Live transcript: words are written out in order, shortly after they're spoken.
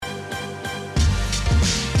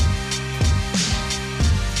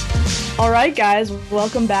All right, guys,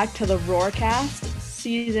 welcome back to the Roarcast,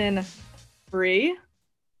 season 3.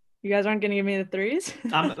 You guys aren't going to give me the threes?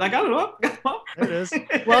 I got it up. There it is.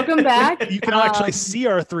 Welcome back. You can actually see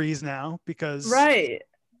our threes now because, right,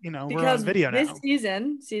 we're on because video this now.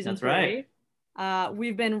 season That's 3, right.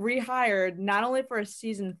 we've been rehired not only for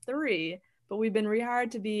season 3, but we've been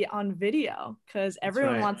rehired to be on video because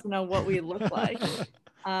everyone right. wants to know what we look like.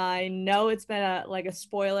 I know it's been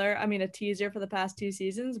a teaser for the past 2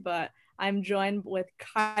 seasons, but I'm joined with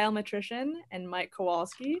Kyle Matrician and Mike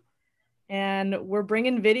Kowalski, and we're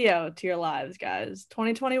bringing video to your lives, guys.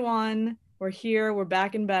 2021, we're here, we're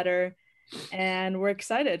back and better, and we're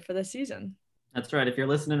excited for this season. That's right. If you're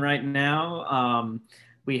listening right now,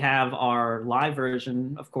 we have our live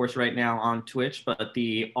version, of course, right now on Twitch, but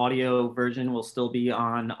the audio version will still be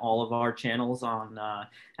on all of our channels on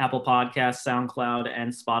Apple Podcasts, SoundCloud,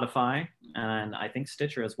 and Spotify, and I think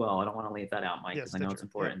Stitcher as well. I don't want to leave that out, Mike, because I know it's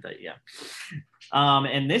important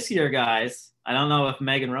and this year, guys, I don't know if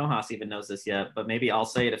Megan Rojas even knows this yet, but maybe I'll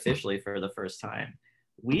say it officially for the first time.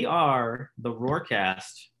 We are the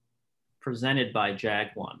Roarcast presented by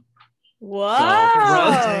Jag1.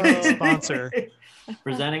 Whoa! So, sponsor.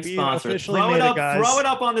 Presenting sponsor. Throw it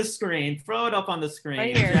up on the screen.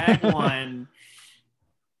 Right here. Jag1.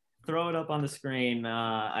 Throw it up on the screen.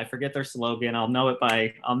 I forget their slogan. I'll know it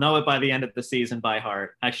by the end of the season by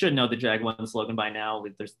heart. I should know the Jag1 slogan by now.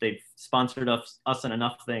 They've sponsored us in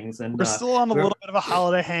enough things, and we're still on a little bit of a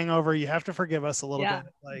holiday hangover. You have to forgive us a little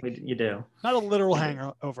bit. You do. Not a literal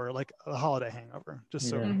hangover, like a holiday hangover. Just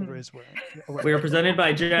so everybody's aware. We are presented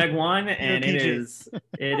by Jag1, and it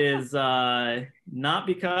is not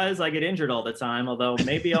because I get injured all the time. Although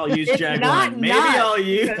maybe I'll use Jag1.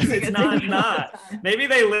 Maybe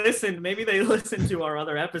they listened to our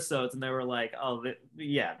other episodes and they were like, oh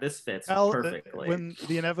yeah, this fits perfectly. When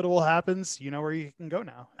the inevitable happens, you know where you can go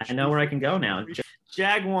now. I know where I can go now.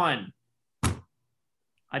 Jag1.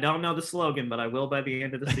 I don't know the slogan, but I will by the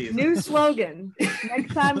end of the season. New slogan.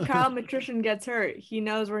 Next time Kyle Matrician gets hurt, he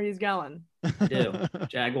knows where he's going. I do.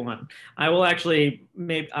 Jag1. I will actually,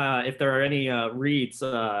 maybe if there are any audio reads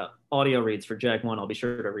for Jag1, I'll be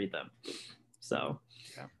sure to read them. So.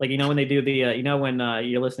 Like, when they do the, when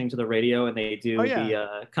you're listening to the radio and they do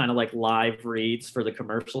the kind of like live reads for the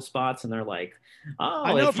commercial spots, and they're like, oh,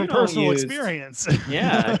 I know from personal experience.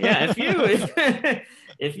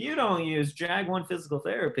 If you don't use Jag1 physical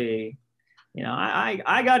therapy,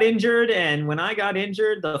 I got injured, and when I got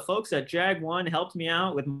injured, the folks at Jag1 helped me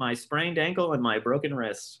out with my sprained ankle and my broken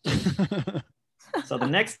wrist. So the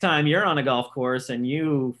next time you're on a golf course and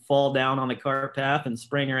you fall down on the cart path and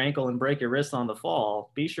sprain your ankle and break your wrist on the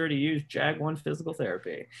fall, be sure to use Jag1 physical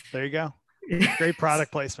therapy. There you go. Great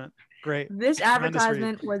product placement. Great. This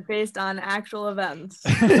advertisement was based on actual events.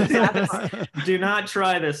 Do not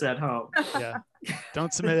try this at home. Yeah.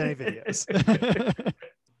 Don't submit any videos.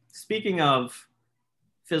 Speaking of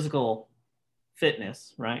physical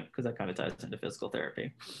fitness, right? Because that kind of ties into physical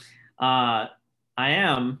therapy. I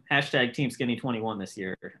am #TeamSkinny21 this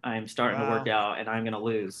year. I am starting to work out, and I'm going to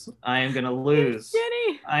lose. I am going to lose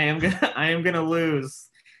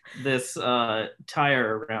this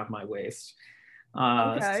tire around my waist.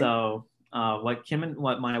 Okay. So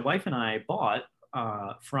what my wife and I bought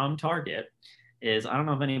from Target is, I don't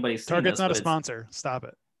know if anybody's seen Target's this, not a sponsor. Stop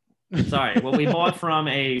it. Sorry. What we bought from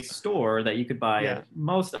a store that you could buy at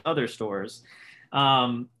most other stores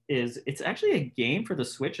it's actually a game for the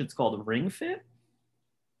Switch. It's called Ring Fit.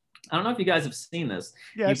 I don't know if you guys have seen this.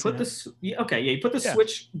 Yeah, you put the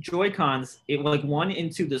Switch Joy-Cons, one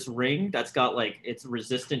into this ring that's got it's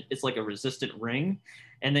resistant. It's like a resistant ring,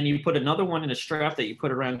 and then you put another one in a strap that you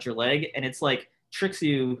put around your leg, and it's like tricks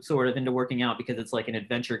you sort of into working out because it's like an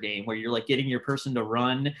adventure game where you're like getting your person to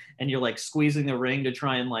run and you're like squeezing the ring to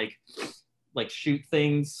try and like shoot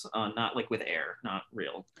things, not like with air, not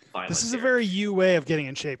real violence. This is a very you way of getting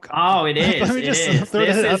in shape. Oh, it is. This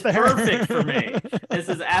is perfect for me. This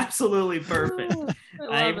is absolutely perfect.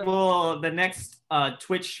 The next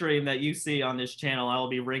Twitch stream that you see on this channel, I will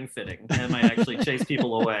be ring fitting. I might actually chase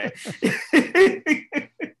people away.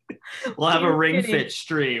 We'll have a ring fit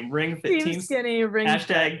stream. Ring fit. Team Skinny. Ring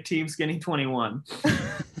 #TeamSkinny21.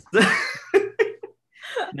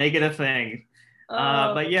 Make it a thing.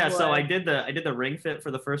 But yeah, so I did the ring fit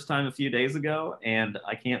for the first time a few days ago, and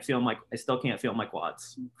I still can't feel my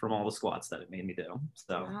quads from all the squats that it made me do.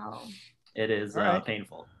 So it is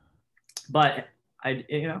painful. But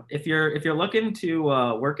if you're looking to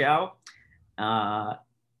work out,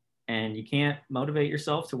 and you can't motivate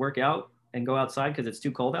yourself to work out and go outside because it's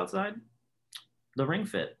too cold outside, the ring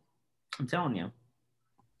fit, I'm telling you.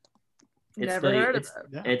 Never heard of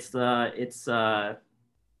it. It's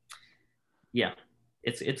Yeah,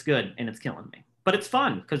 it's good and it's killing me. But it's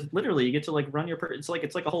fun because literally you get to like run your. It's like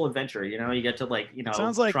a whole adventure. You know, you get to like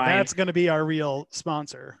Sounds like that's going to be our real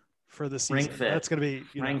sponsor for the season. Ring Fit. That's going to be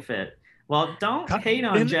Ring Fit. Well, don't hate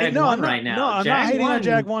on Jag One right now. No, I'm not hating on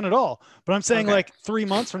Jag One at all. But I'm saying like 3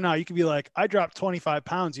 months from now, you could be like, I dropped 25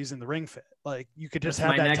 pounds using the Ring Fit. Like you could just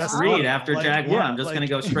have my that next read after Jag One. I'm just going to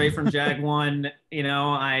go straight from Jag One.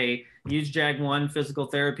 I use Jag One physical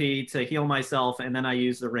therapy to heal myself, and then I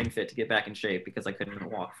use the Ring Fit to get back in shape because I couldn't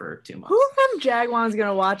walk for 2 months. Who from Jag One is going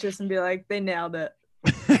to watch this and be like, they nailed it?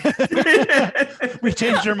 We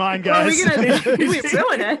changed our mind, guys. We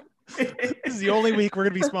ruin it. This is the only week we're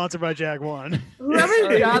going to be sponsored by Jag One.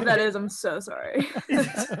 Whoever's job that is, I'm so sorry.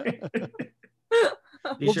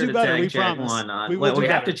 We'll do better. We promise. We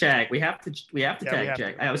have to tag. We have to tag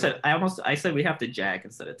Jag. I said we have to jag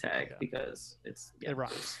instead of tag because it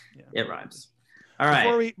rhymes. Yeah. It rhymes. All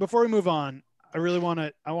right. Before we move on, I want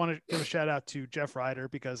to give a shout out to Jeff Ryder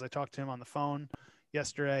because I talked to him on the phone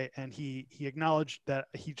yesterday and he acknowledged that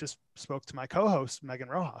he just spoke to my co-host Megan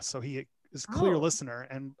Rojas. So he is a clear listener,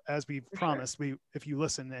 and as we promised, if you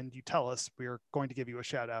listen and you tell us, we are going to give you a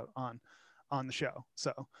shout out on the show.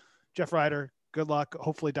 So Jeff Ryder, good luck.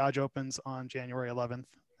 Hopefully Dodge opens on January 11th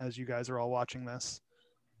as you guys are all watching this.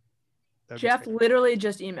 Jeff literally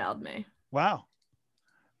just emailed me. Wow.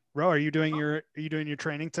 Ro, are you doing your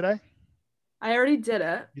training today? I already did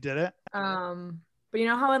it. You did it? But you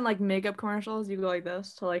know how in like makeup commercials you go like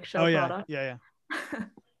this to like show product? Yeah.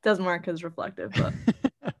 Doesn't work because it's reflective, but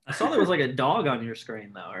I saw there was like a dog on your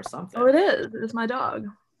screen though, or something. Oh, it is. It's my dog.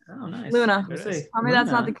 Oh, nice. Luna. Tell me that's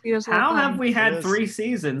not the cutest. How have we had 3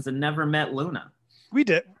 seasons and never met Luna? We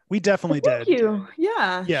did. We definitely did. Thank you.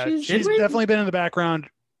 Yeah. Yeah. She's definitely been in the background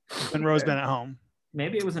when Ro's been at home.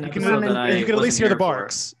 Maybe it was an episode that you could at least hear the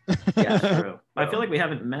barks. Yeah, true. I feel like we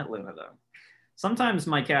haven't met Luna though. Sometimes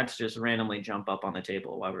my cats just randomly jump up on the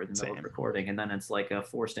table while we're in the middle of recording, and then it's like a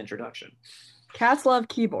forced introduction. Cats love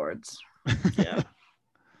keyboards. Yeah.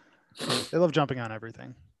 They love jumping on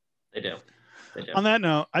everything. They do. On that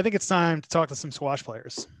note, I think it's time to talk to some squash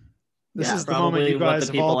players. This is the moment you guys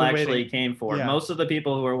have all been waiting. Came for. Yeah. Most of the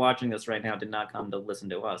people who are watching this right now did not come to listen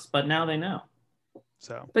to us, but now they know.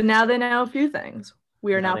 But now they know a few things.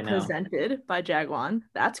 We are now presented by Jag One.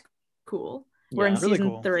 That's cool. We're in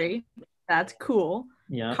season 3. That's cool.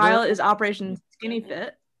 Yeah. Kyle is Operation Skinny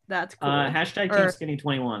Fit. That's cool. Hashtag Team Skinny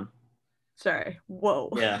 21. Sorry. Whoa.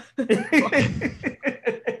 Yeah.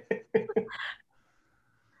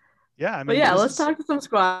 Yeah. Let's talk to some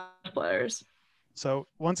squash players. So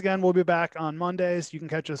once again, we'll be back on Mondays. You can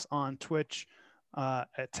catch us on Twitch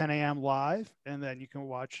at 10 a.m. live, and then you can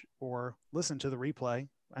watch or listen to the replay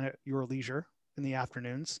at your leisure in the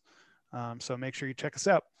afternoons. So make sure you check us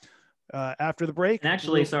out. After the break. And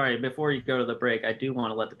actually, sorry, before you go to the break, I do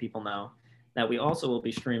want to let the people know that we also will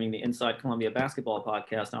be streaming the Inside Columbia Basketball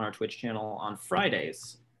podcast on our Twitch channel on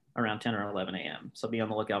Fridays around 10 or 11 a.m. So be on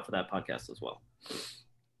the lookout for that podcast as well.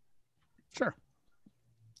 Sure.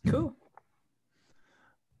 Cool.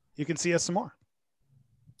 You can see us some more.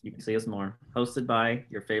 You can see us more. Hosted by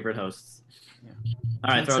your favorite hosts. Yeah.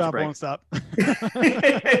 All right, throw won't stop.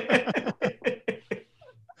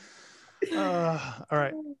 All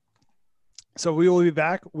right. So we will be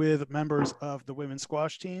back with members of the women's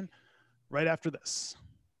squash team right after this.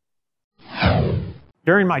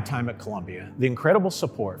 During my time at Columbia, the incredible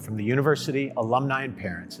support from the university, alumni, and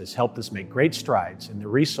parents has helped us make great strides in the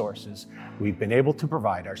resources we've been able to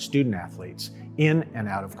provide our student athletes in and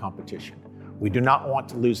out of competition. We do not want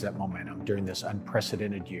to lose that momentum during this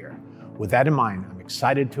unprecedented year. With that in mind, I'm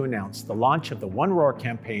excited to announce the launch of the One Roar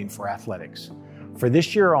campaign for athletics. For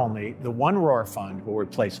this year only, the One Roar Fund will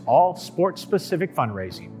replace all sports-specific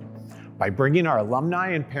fundraising. By bringing our alumni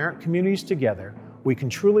and parent communities together, we can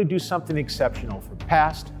truly do something exceptional for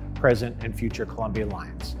past, present, and future Columbia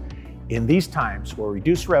Lions. In these times where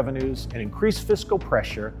reduced revenues and increased fiscal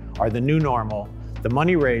pressure are the new normal, the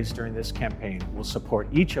money raised during this campaign will support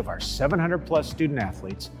each of our 700-plus student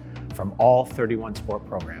athletes from all 31 sport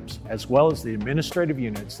programs, as well as the administrative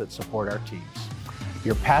units that support our teams.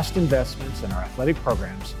 Your past investments in our athletic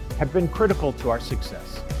programs have been critical to our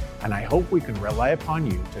success, and I hope we can rely upon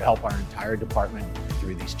you to help our entire department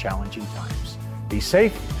through these challenging times. Be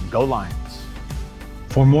safe and go Lions.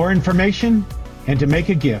 For more information and to make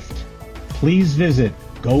a gift, please visit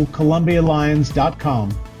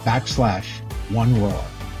gocolumbialions.com/OneRoar.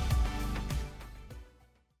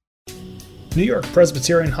 New York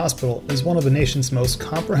Presbyterian Hospital is one of the nation's most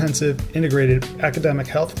comprehensive, integrated academic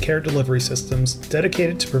health care delivery systems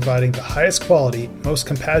dedicated to providing the highest quality, most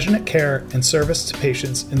compassionate care and service to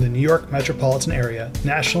patients in the New York metropolitan area,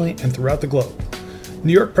 nationally and throughout the globe.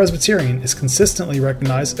 New York Presbyterian is consistently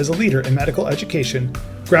recognized as a leader in medical education,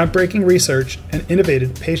 groundbreaking research, and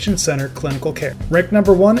innovative patient-centered clinical care. Ranked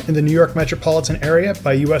number 1 in the New York metropolitan area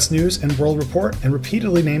by U.S. News and World Report and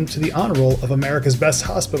repeatedly named to the honor roll of America's best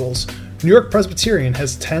hospitals, New York Presbyterian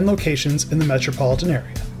has 10 locations in the metropolitan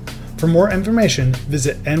area. For more information,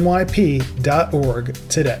 visit nyp.org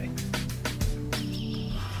today.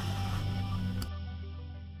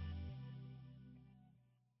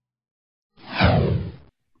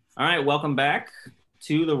 All right, welcome back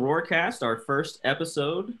to the Roarcast, our first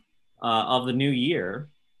episode of the new year,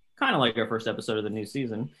 kind of like our first episode of the new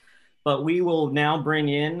season. But we will now bring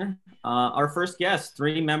in our first guest,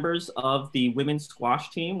 3 members of the women's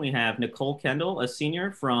squash team. We have Nicole Kendall, a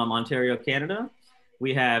senior from Ontario, Canada.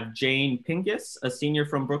 We have Jane Pincus, a senior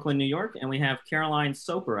from Brooklyn, New York. And we have Caroline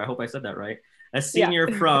Soper, I hope I said that right, a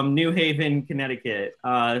senior from New Haven, Connecticut.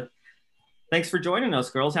 Thanks for joining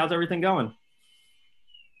us, girls. How's everything going?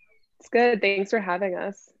 It's good. Thanks for having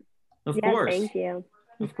us. Of course. Thank you.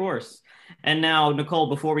 Of course. And now, Nicole,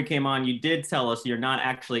 before we came on, you did tell us you're not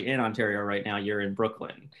actually in Ontario right now. You're in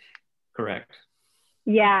Brooklyn, correct?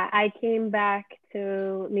 Yeah, I came back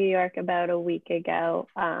to New York about a week ago.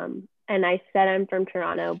 And I said I'm from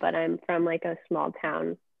Toronto, but I'm from like a small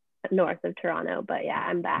town north of Toronto. But yeah,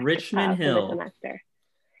 I'm back. Richmond Hill. For the semester.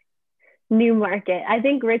 Newmarket. I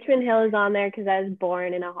think Richmond Hill is on there because I was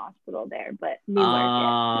born in a hospital there, but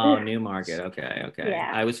Newmarket. Oh, Newmarket. Okay.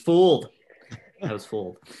 Yeah. I was fooled.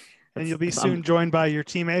 And you'll be soon joined by your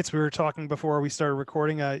teammates. We were talking before we started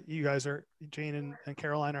recording. You guys are, Jane and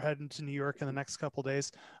Caroline, are heading to New York in the next couple of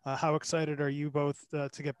days. How excited are you both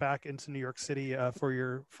to get back into New York City for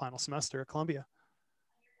your final semester at Columbia?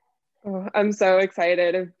 Oh, I'm so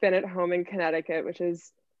excited. I've been at home in Connecticut, which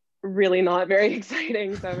is really not very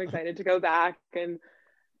exciting. So I'm excited to go back and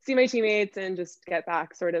see my teammates and just get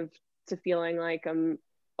back sort of to feeling like I'm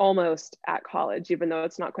almost at college, even though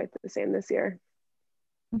it's not quite the same this year.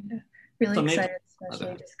 Yeah, really excited,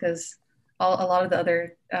 especially just because a lot of the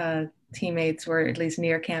other teammates were at least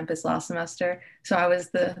near campus last semester. So I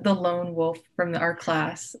was the lone wolf from our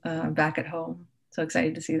class back at home. So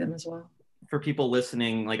excited to see them as well. For people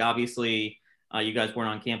listening, like obviously you guys weren't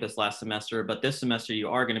on campus last semester, but this semester you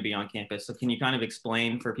are going to be on campus. So can you kind of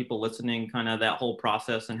explain for people listening kind of that whole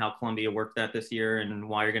process and how Columbia worked that this year and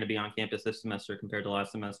why you're going to be on campus this semester compared to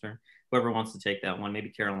last semester? Whoever wants to take that one, maybe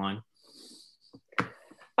Caroline.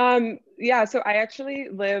 Yeah, so I actually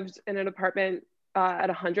lived in an apartment at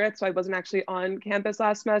 100th, so I wasn't actually on campus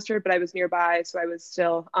last semester, but I was nearby, so I was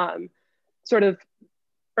still sort of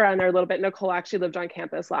around there a little bit. Nicole actually lived on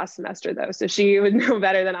campus last semester though, so she would know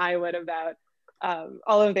better than I would about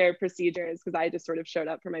all of their procedures, because I just sort of showed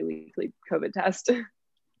up for my weekly COVID test.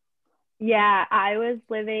 Yeah, I was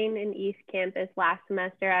living in East Campus last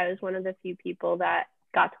semester. I was one of the few people that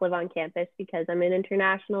got to live on campus because I'm an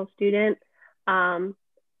international student.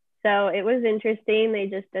 So it was interesting. They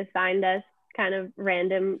just assigned us kind of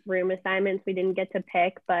random room assignments. We didn't get to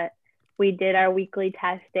pick, but we did our weekly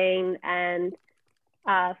testing and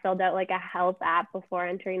filled out like a health app before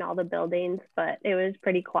entering all the buildings, but it was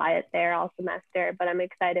pretty quiet there all semester. But I'm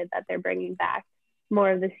excited that they're bringing back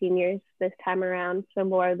more of the seniors this time around, so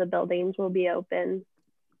more of the buildings will be open.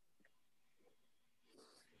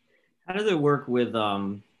 How does it work with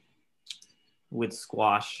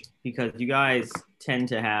squash? Because you guys tend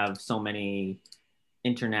to have so many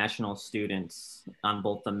international students on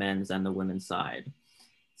both the men's and the women's side.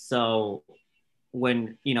 So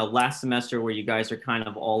when, last semester where you guys are kind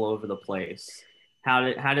of all over the place, how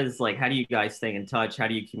do you guys stay in touch? How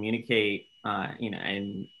do you communicate? I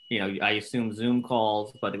assume Zoom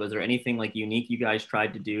calls, but was there anything like unique you guys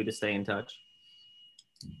tried to do to stay in touch?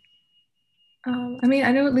 I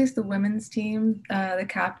know at least the women's team, the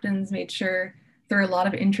captains made sure through a lot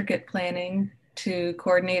of intricate planning to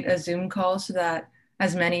coordinate a Zoom call so that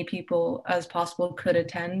as many people as possible could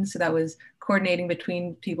attend. So that was coordinating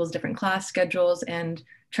between people's different class schedules and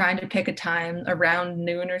trying to pick a time around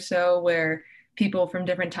noon or so where people from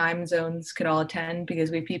different time zones could all attend, because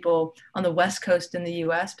we have people on the West Coast in the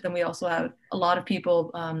US, but then we also have a lot of people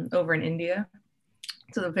over in India.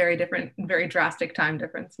 So the very different, very drastic time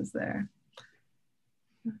differences there.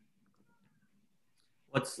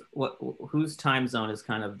 Whose time zone is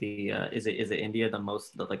kind of the is it India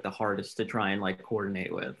the hardest to try and like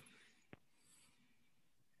coordinate with?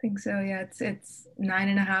 I think so, yeah. It's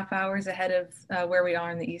 9.5 hours ahead of where we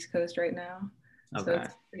are on the East Coast right now. Okay. So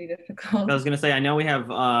it's pretty difficult. I was gonna say, I know we have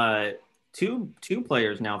two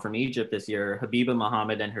players now from Egypt this year, Habiba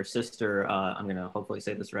Mohammed and her sister, I'm gonna hopefully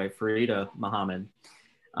say this right, Farida Mohammed.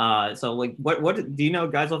 So like what do you know,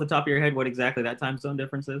 guys, off the top of your head, what exactly that time zone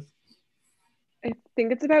difference is? I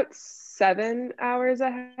think it's about 7 hours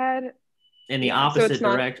ahead. In the Yeah, so opposite it's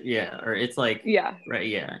not- direction, yeah, or it's like Yeah. right,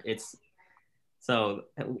 yeah. It's so.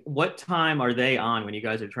 What time are they on when you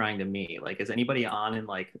guys are trying to meet? Like, is anybody on in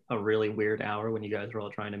like a really weird hour when you guys are all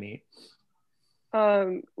trying to meet?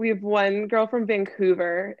 We have one girl from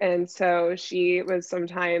Vancouver, and so she was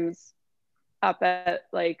sometimes up at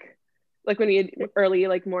like when we had early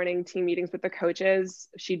like morning team meetings with the coaches,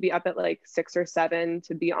 she'd be up at like 6 or 7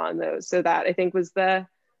 to be on those. So that I think was the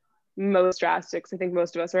most drastic. I think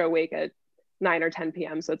most of us are awake at 9 or 10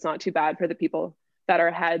 p.m. So it's not too bad for the people that are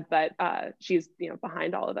ahead, but she's,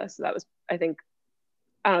 behind all of us. So that was, I think,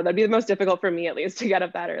 I don't know, that'd be the most difficult for me at least to get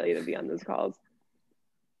up that early to be on those calls.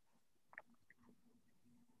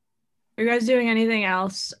 Are you guys doing anything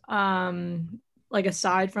else, like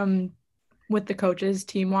aside from with the coaches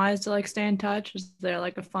team-wise to like stay in touch? Is there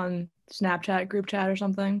like a fun Snapchat group chat or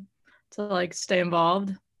something to like stay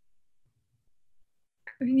involved?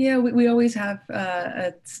 Yeah, we always have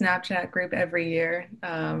a Snapchat group every year.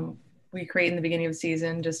 We create in the beginning of the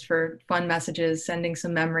season just for fun messages, sending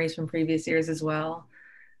some memories from previous years as well.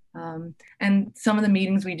 And some of the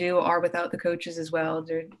meetings we do are without the coaches as well,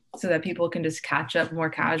 so that people can just catch up more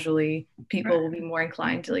casually. People will be more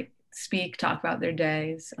inclined to like speak, talk about their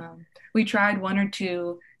days. We tried 1 or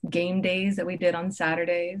 2 game days that we did on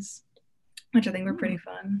Saturdays, which I think were pretty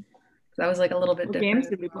fun. So that was like a little bit What different. games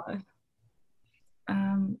did we play?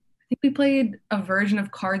 I think we played a version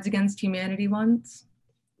of Cards Against Humanity once.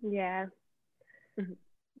 Yeah.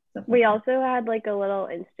 Stuff We like also had like a little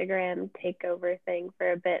Instagram takeover thing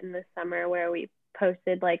for a bit in the summer where we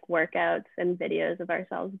posted like workouts and videos of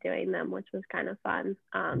ourselves doing them, which was kind of fun,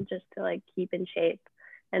 just to like keep in shape.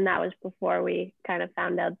 And that was before we kind of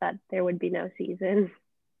found out that there would be no season.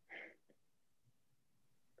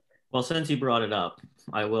 Well, since you brought it up,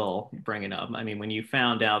 I will bring it up. I mean, when you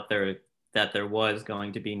found out that there was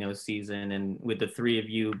going to be no season, and with the 3 of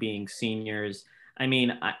you being seniors, I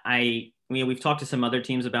mean, we've talked to some other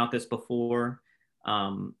teams about this before,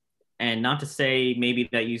 and not to say maybe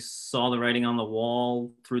that you saw the writing on the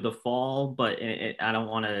wall through the fall, but I don't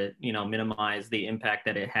want to, minimize the impact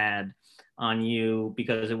that it had on you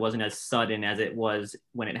because it wasn't as sudden as it was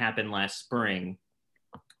when it happened last spring.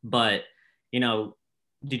 But,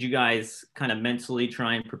 did you guys kind of mentally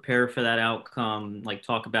try and prepare for that outcome, like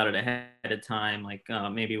talk about it ahead of time, like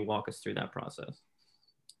maybe walk us through that process?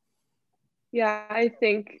 Yeah, I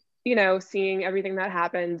think, seeing everything that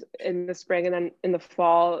happened in the spring and then in the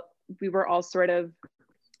fall, we were all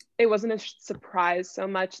it wasn't a surprise so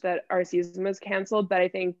much that our season was canceled, but I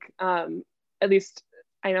think at least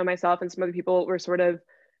I know myself and some other people were sort of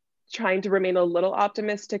trying to remain a little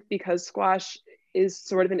optimistic because squash is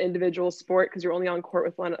sort of an individual sport because you're only on court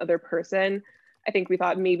with one other person. I think we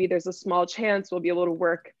thought maybe there's a small chance we'll be able to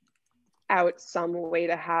work out some way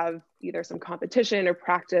to have either some competition or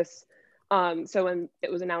practice. So when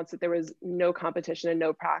it was announced that there was no competition and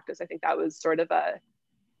no practice, I think that was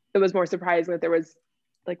it was more surprising that there was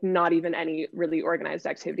like not even any really organized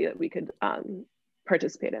activity that we could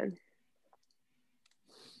participate in.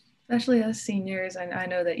 Especially as seniors, I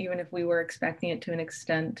know that even if we were expecting it to an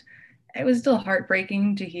extent, it was still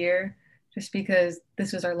heartbreaking to hear, just because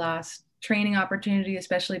this was our last training opportunity,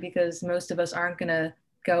 especially because most of us aren't going to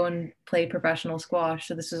go and play professional squash.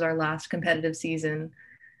 So this was our last competitive season.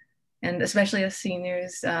 And especially as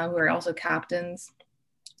seniors who are also captains,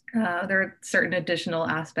 there are certain additional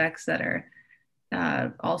aspects that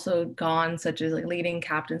are also gone, such as like leading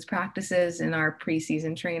captains practices in our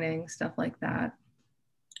preseason training, stuff like that,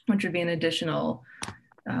 which would be an additional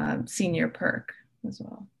senior perk as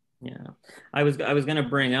well. Yeah, I was going to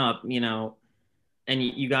bring up, and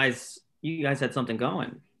you guys had something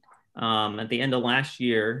going. At the end of last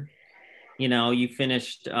year, you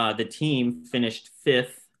finished, the team finished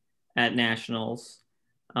 5th at nationals.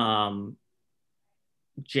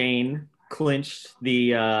 Jane clinched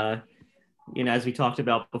the, as we talked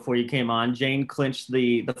about before you came on, Jane clinched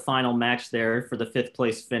the final match there for the 5th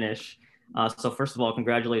place finish. So first of all,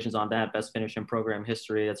 congratulations on that, best finish in program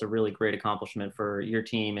history. That's a really great accomplishment for your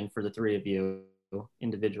team and for the 3 of you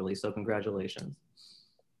individually. So congratulations.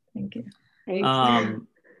 Thank you.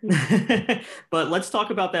 But let's talk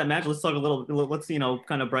about that match. Let's kind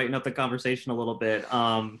of brighten up the conversation a little bit.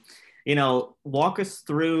 Walk us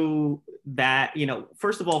through that,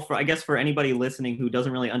 first of all, for anybody listening who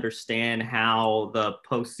doesn't really understand how the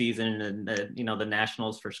postseason and the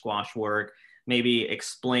nationals for squash work, maybe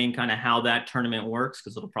explain kind of how that tournament works,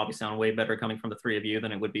 because it'll probably sound way better coming from the 3 of you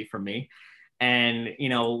than it would be from me. And,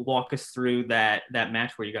 walk us through that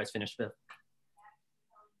match where you guys finished 5th.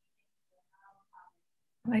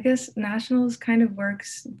 I guess nationals kind of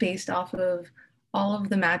works based off of all of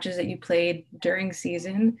the matches that you played during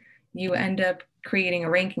season, you end up creating a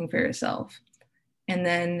ranking for yourself. And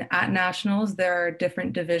then at nationals, there are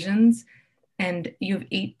different divisions, and you have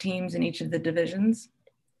 8 teams in each of the divisions.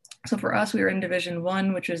 So for us, we were in Division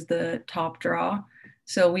 1, which was the top draw.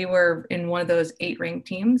 So we were in one of those 8 ranked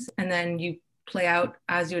teams, and then you play out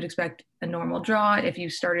as you would expect a normal draw if you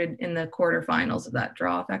started in the quarterfinals of that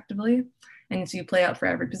draw effectively. And so you play out for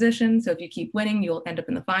every position. So if you keep winning, you'll end up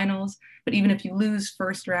in the finals. But even if you lose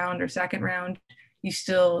first round or second round, you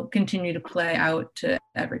still continue to play out to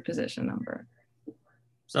every position number.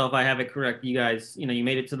 So if I have it correct, you guys, you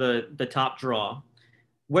made it to the top draw.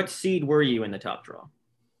 What seed were you in the top draw?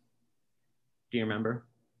 Do you remember?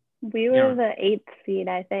 We were the 8th seed,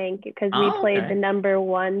 I think, because we played the number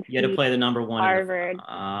 1 seed. You had to play the number 1. Harvard.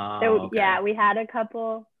 Yeah, we had a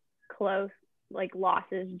couple close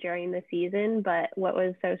losses during the season, but what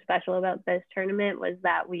was so special about this tournament was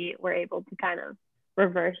that we were able to kind of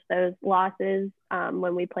reverse those losses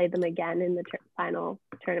when we played them again in the final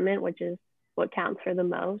tournament, which is what counts for the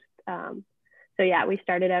most. So yeah, we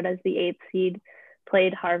started out as the 8th seed,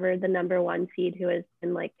 played Harvard, the number 1 seed, who has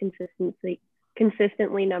been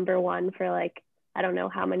consistently number 1 for I don't know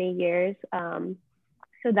how many years.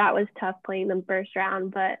 So that was tough playing them first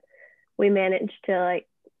round, but we managed to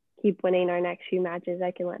keep winning our next few matches.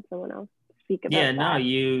 I can let someone else speak about that. Yeah, no,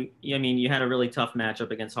 you had a really tough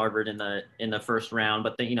matchup against Harvard in the first round,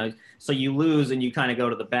 but then, so you lose and you kind of go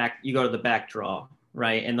to the back draw,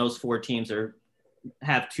 right? And those 4 teams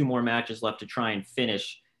have 2 more matches left to try and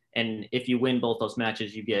finish. And if you win both those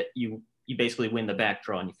matches, you basically win the back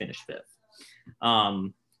draw and you finish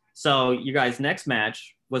 5th. So you guys' next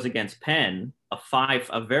match was against Penn,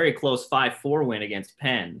 a very close 5-4 win against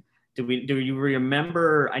Penn. Do you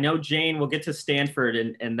remember? I know Jane will get to Stanford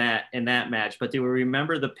in that match, but do we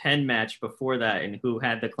remember the Penn match before that and who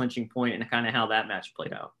had the clinching point and kind of how that match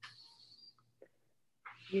played out?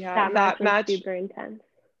 Yeah, that match was super intense.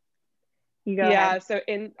 You go yeah, ahead. So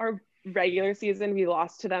in our regular season, we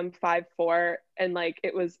lost to them 5-4, and I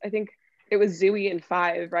think it was Zooey in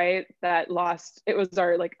 5, right? That lost. It was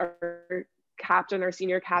our captain, our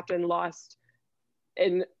senior captain, lost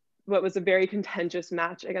in what was a very contentious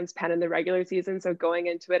match against Penn in the regular season. So going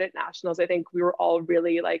into it at nationals, I think we were all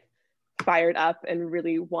really fired up and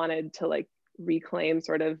really wanted to reclaim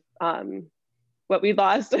sort of what we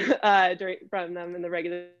lost from them in the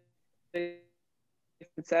regular season.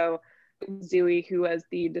 So Zooey, who was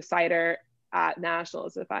the decider at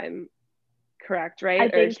nationals, if I'm correct, right? I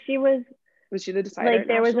think she was. Was she the decider?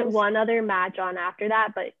 There wasn't one other match on after that,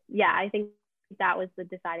 but yeah, I think that was the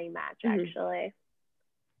deciding match actually.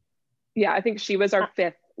 Yeah, I think she was our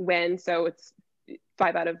 5th win, so it's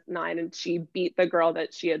 5 out of 9, and she beat the girl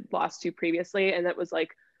that she had lost to previously, and that was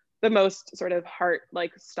the most sort of heart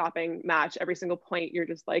stopping match. Every single point you're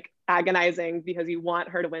just agonizing because you want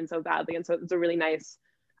her to win so badly, and so it's a really nice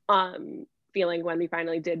feeling when we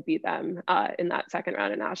finally did beat them in that second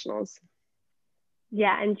round of nationals.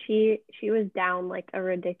 Yeah, and she was down a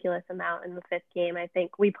ridiculous amount in the 5th game. I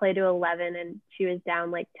think we played to 11 and she was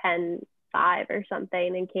down 10-5 or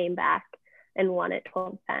something and came back and won at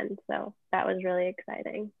 12-10. So that was really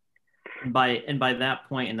exciting. By that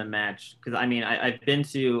point in the match, because I've been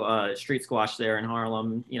to street squash there in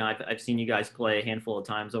Harlem. I've seen you guys play a handful of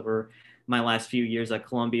times over my last few years at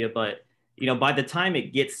Columbia, but by the time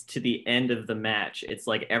it gets to the end of the match, it's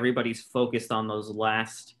everybody's focused on those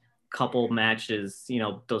last couple matches,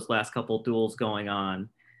 those last couple duels going on.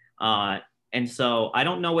 And so I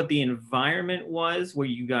don't know what the environment was where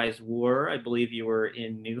you guys were. I believe you were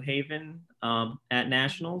in New Haven at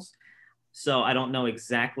nationals. So I don't know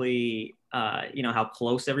exactly, how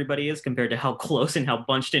close everybody is compared to how close and how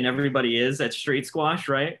bunched in everybody is at street squash,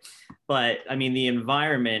 right? But the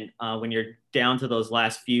environment when you're down to those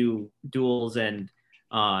last few duels and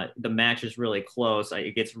the match is really close,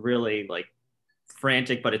 it gets really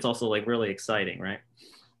frantic, but it's also really exciting, right?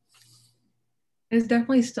 There's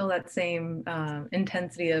definitely still that same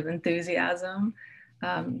intensity of enthusiasm.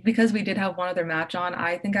 Because we did have one other match on,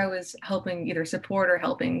 I think I was helping either support or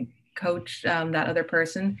helping coach that other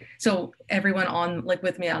person. So everyone on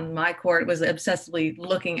with me on my court was obsessively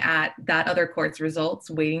looking at that other court's results,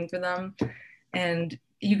 waiting for them. And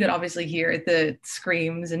you could obviously hear the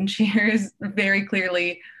screams and cheers very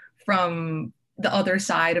clearly from the other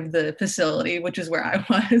side of the facility, which is where I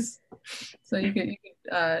was. So you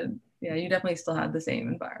definitely still had the same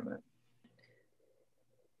environment.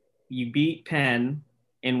 You beat Penn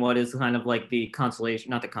in what is kind of the consolation,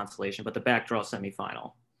 not the consolation, but the back draw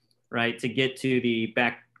semifinal, right? To get to the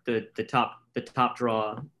top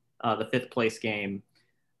draw, the 5th place game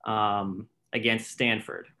against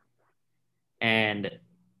Stanford. And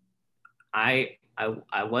I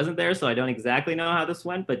wasn't there, so I don't exactly know how this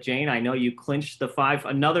went. But Jane, I know you clinched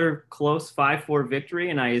another close 5-4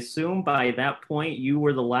 victory, and I assume by that point you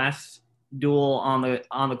were the last duel on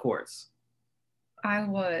the courts. I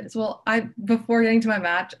was. Well, before getting to my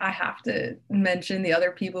match, I have to mention the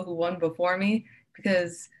other people who won before me,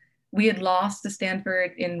 because we had lost to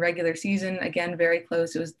Stanford in regular season. Again, very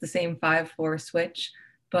close. It was the same 5-4 switch.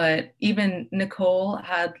 But even Nicole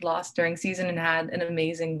had lost during season and had an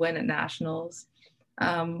amazing win at nationals.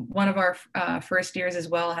 One of our first years as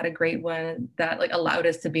well had a great win that like allowed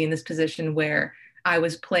us to be in this position where I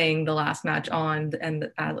was playing the last match on and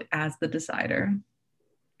as the decider.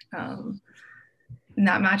 In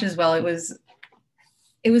that match as well, it was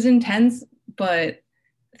intense, but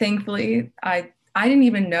thankfully I didn't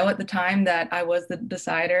even know at the time that I was the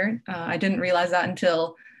decider. I didn't realize that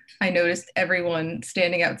until I noticed everyone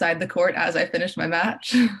standing outside the court as I finished my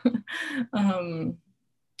match. I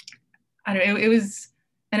don't know, it was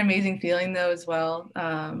an amazing feeling though as well.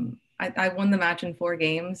 I won the match in 4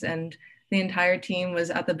 games, and the entire team was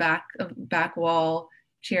at the back wall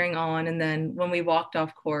cheering on. And then when we walked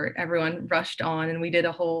off court, everyone rushed on and we did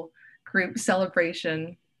a whole group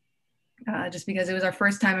celebration just because it was our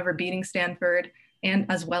first time ever beating Stanford, and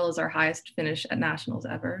as well as our highest finish at nationals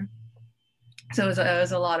ever. So it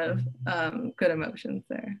was a lot of good emotions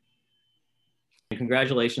there.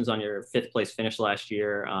 Congratulations on your 5th place finish last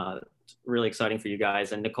year. It's really exciting for you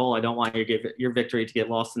guys. And Nicole, I don't want your victory to get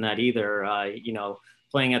lost in that either.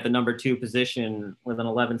 Playing at the number 2 position with an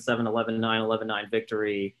 11-7, 11-9, 11-9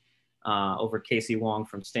 victory over Casey Wong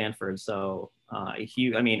from Stanford. So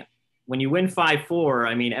when you win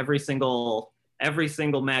 5-4, every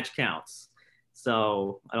single match counts.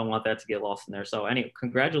 So I don't want that to get lost in there. So anyway,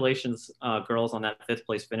 congratulations, girls, on that 5th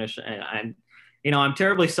place finish. And I'm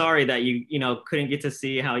terribly sorry that you couldn't get to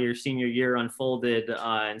see how your senior year unfolded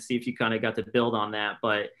and see if you kind of got to build on that.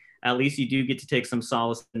 But at least you do get to take some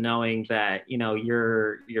solace in knowing that,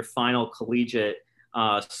 your final collegiate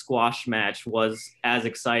squash match was as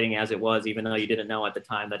exciting as it was, even though you didn't know at the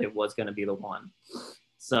time that it was going to be the one.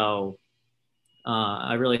 So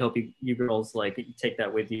I really hope you girls take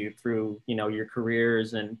that with you through, your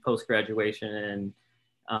careers and post-graduation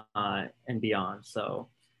and beyond. So,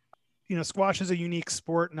 squash is a unique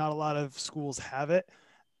sport. Not a lot of schools have it.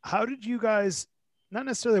 How did you guys, not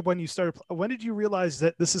necessarily when you started, when did you realize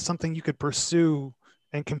that this is something you could pursue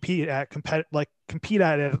and compete at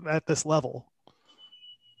it at this level?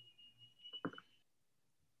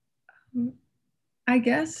 I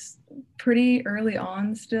guess pretty early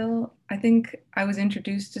on still. I think I was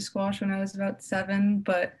introduced to squash when I was about 7,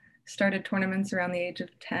 but started tournaments around the age of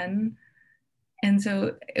 10. And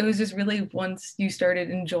so it was just really once you started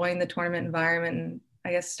enjoying the tournament environment and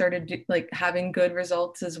I guess started having good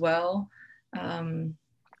results as well. I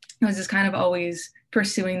was just kind of always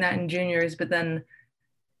pursuing that in juniors, but then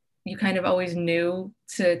you kind of always knew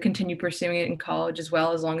to continue pursuing it in college as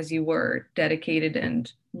well, as long as you were dedicated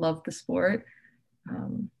and loved the sport.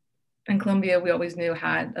 And Columbia, we always knew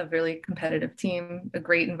had a really competitive team, a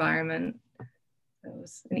great environment. It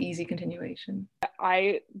was an easy continuation.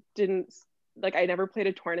 I never played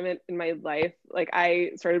a tournament in my life.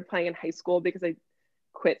 I started playing in high school because I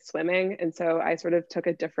quit swimming. And so I sort of took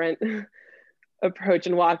a different approach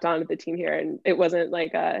and walked onto the team here. And it wasn't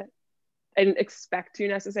I didn't expect to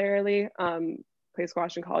necessarily play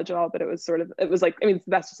squash in college at all, but it's the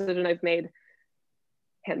best decision I've made,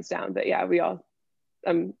 hands down. But yeah, we all,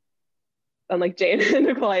 unlike Jane and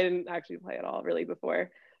Nicole, I didn't actually play at all really before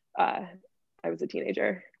I was a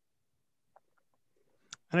teenager.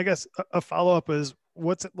 And I guess a follow-up is,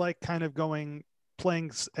 what's it like kind of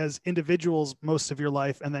playing as individuals most of your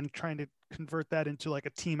life and then trying to convert that into a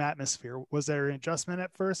team atmosphere? Was there an adjustment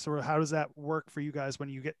at first, or how does that work for you guys when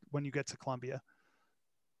you get to Columbia?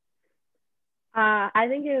 I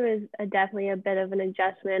think it was definitely a bit of an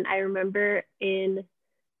adjustment. I remember in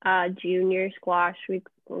junior squash,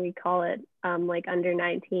 we call it under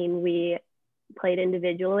 19, we played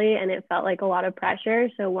individually and it felt like a lot of pressure.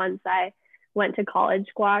 So once I went to college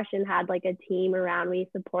squash and had a team around me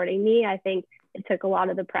supporting me, I think it took a lot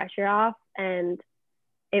of the pressure off, and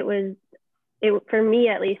for me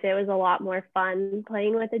at least, it was a lot more fun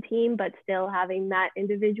playing with a team, but still having that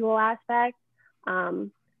individual aspect.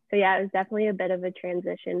 So yeah, it was definitely a bit of a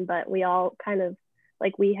transition, but we all kind of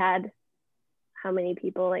we had how many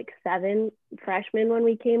people, 7 freshmen when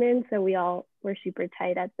we came in. So we all were super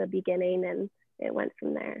tight at the beginning and it went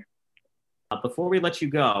from there. Before we let you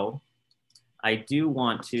go, I do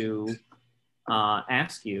want to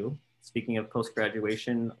ask you, speaking of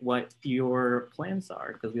post-graduation, what your plans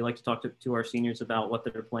are, because we like to talk to our seniors about what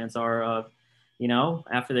their plans are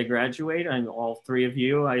after they graduate, and all three of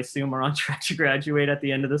you, I assume, are on track to graduate at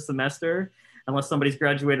the end of the semester, unless somebody's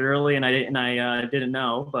graduated early and I didn't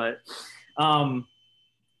know. But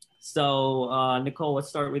so Nicole, let's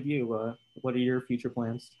start with you. What are your future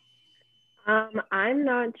plans? I'm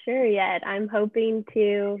not sure yet. I'm hoping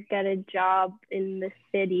to get a job in the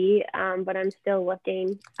city, but I'm still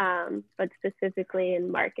looking, but specifically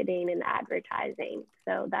in marketing and advertising.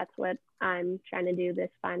 So that's what I'm trying to do this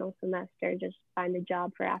final semester, just find a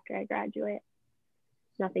job for after I graduate.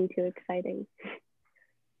 Nothing too exciting.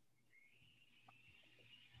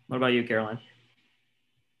 What about you, Caroline?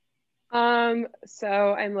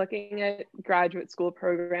 So I'm looking at graduate school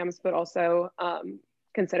programs, but also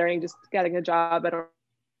considering just getting a job.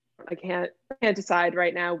 I can't decide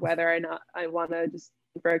right now whether or not I want to just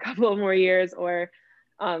for a couple of more years or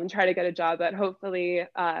try to get a job, but hopefully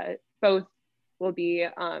both will be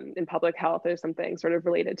in public health or something sort of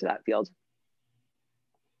related to that field.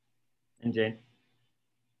 And Jane?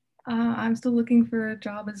 I'm still looking for a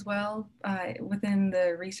job as well within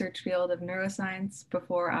the research field of neuroscience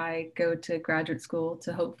before I go to graduate school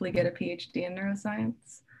to hopefully get a PhD in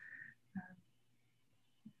neuroscience.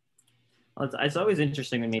 It's always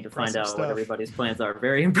interesting to me to find out what everybody's plans are.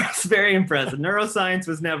 Very impressive. Very impressive. Neuroscience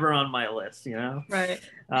was never on my list, Right.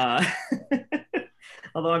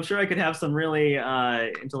 Although I'm sure I could have some really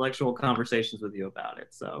intellectual conversations with you about it.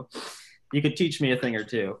 So you could teach me a thing or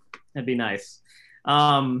two. That'd be nice.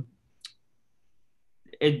 Do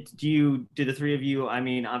the three of you,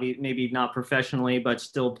 maybe not professionally, but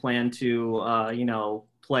still plan to,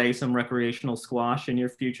 play some recreational squash in your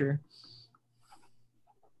future?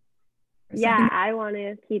 Yeah, I want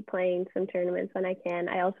to keep playing some tournaments when I can.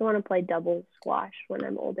 I also want to play doubles squash when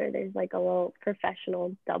I'm older. There's like a little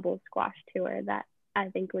professional doubles squash tour that I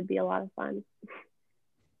think would be a lot of fun.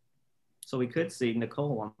 So we could see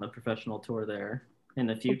Nicole on the professional tour there in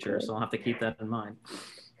the future. Okay. So I'll have to keep that in mind.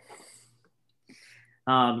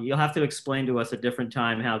 You'll have to explain to us a different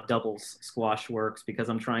time how doubles squash works, because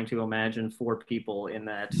I'm trying to imagine 4 people in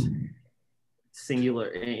that singular,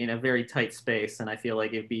 in a very tight space, and I feel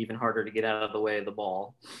like it'd be even harder to get out of the way of the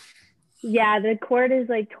ball. Yeah, the court is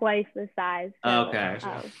like twice the size. So, okay.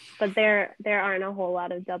 But there aren't a whole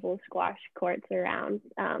lot of double squash courts around,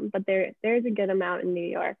 but there's a good amount in New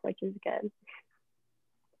York, which is good.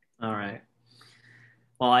 All right.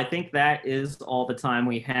 Well, I think that is all the time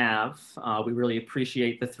we have. We really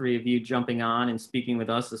appreciate the three of you jumping on and speaking with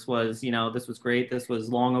us. This was great. This was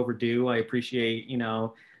long overdue. I appreciate,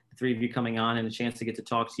 the three of you coming on and a chance to get to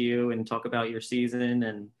talk to you and talk about your season.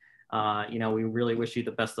 And, we really wish you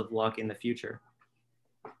the best of luck in the future.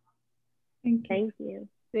 Thank you.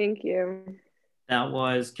 Thank you. That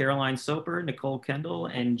was Caroline Soper, Nicole Kendall,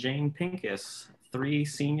 and Jane Pincus, 3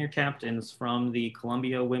 senior captains from the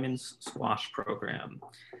Columbia Women's Squash Program.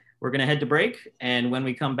 We're going to head to break, and when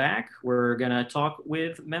we come back, we're going to talk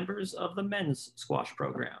with members of the men's squash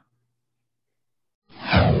program.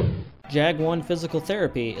 JAG 1 Physical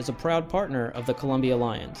Therapy is a proud partner of the Columbia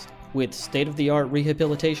Lions. With state-of-the-art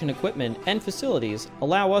rehabilitation equipment and facilities,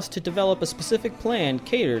 allow us to develop a specific plan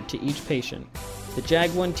catered to each patient. The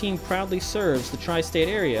JAG 1 team proudly serves the tri-state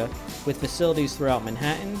area with facilities throughout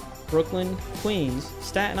Manhattan, Brooklyn, Queens,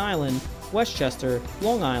 Staten Island, Westchester,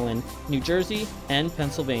 Long Island, New Jersey, and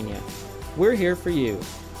Pennsylvania. We're here for you.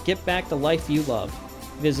 Get back the life you love.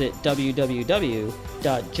 Visit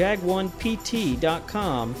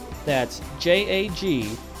www.jag1pt.com. That's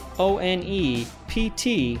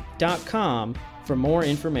JAGONEPT.com for more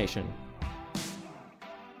information.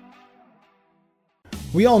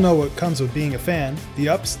 We all know what comes with being a fan, the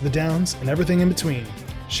ups, the downs, and everything in between.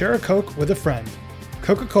 Share a Coke with a friend.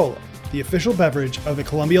 Coca-Cola, the official beverage of the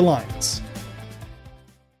Columbia Lions.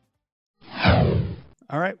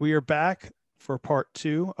 All right, we are back for part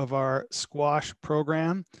 2 of our squash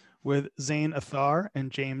program with Zane Athar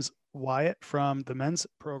and James Wyatt from the men's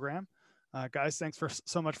program. Guys, thanks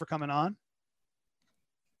so much for coming on.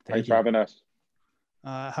 Thanks for having us.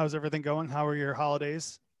 How's everything going? How are your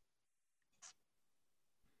holidays?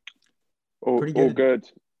 All good.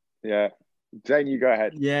 Yeah. Zane, you go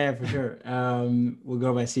ahead. Yeah, for sure. We'll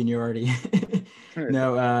go by seniority.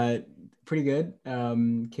 No, pretty good.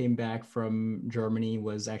 Came back from Germany,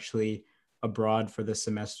 was actually abroad for the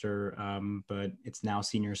semester, but it's now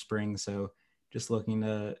senior spring. So just looking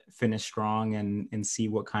to finish strong and see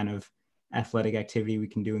what kind of athletic activity we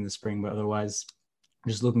can do in the spring. But otherwise,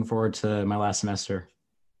 just looking forward to my last semester.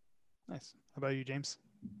 Nice. How about you, James?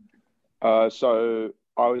 So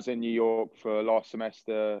I was in New York for last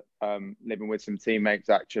semester, living with some teammates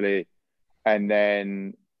actually. And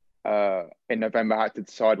then in November, I had to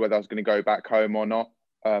decide whether I was going to go back home or not.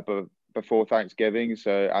 But before Thanksgiving.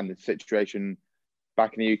 So, and the situation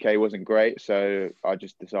back in the UK wasn't great. So I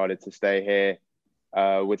just decided to stay here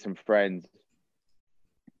with some friends.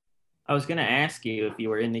 I was going to ask you if you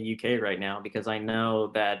were in the UK right now, because I know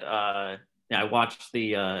that I watched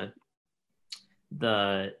the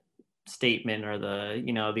statement, or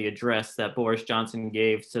the address that Boris Johnson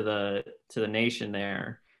gave to the nation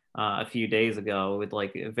there a few days ago, with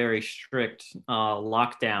like a very strict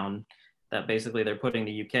lockdown that basically they're putting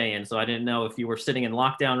the UK in. So I didn't know if you were sitting in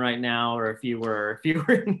lockdown right now, or if you were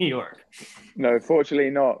in New York. No, fortunately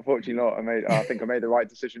not. I think I made the right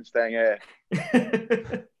decision staying here.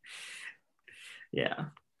 Yeah.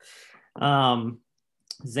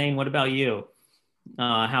 Zane, what about you?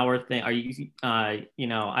 How are things? Are you, I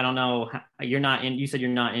don't know. You said you're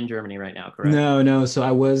not in Germany right now, correct? No. So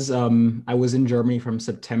I was in Germany from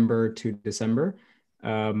September to December.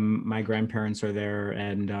 My grandparents are there,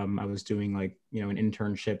 and I was doing an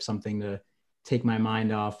internship, something to take my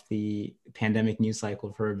mind off the pandemic news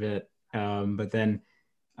cycle for a bit. But then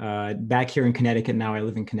back here in Connecticut now, I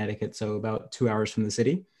live in Connecticut, so about 2 hours from the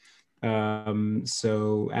city.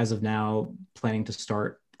 So as of now, planning to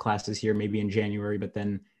start classes here maybe in January, but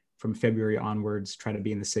then from February onwards, try to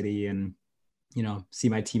be in the city and, see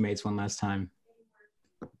my teammates one last time.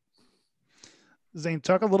 Zane,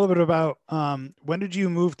 talk a little bit about when did you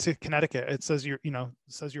move to Connecticut? It says you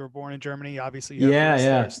were born in Germany. Obviously, you have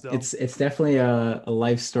roots there still. It's definitely a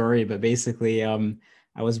life story, but basically,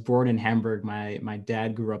 I was born in Hamburg. My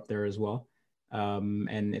dad grew up there as well,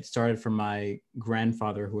 and it started from my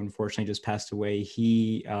grandfather, who unfortunately just passed away.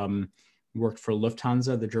 He worked for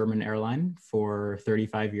Lufthansa, the German airline, for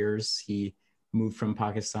 35 years. He moved from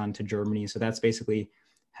Pakistan to Germany, so that's basically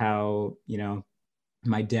how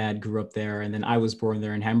my dad grew up there, and then I was born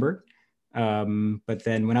there in Hamburg. But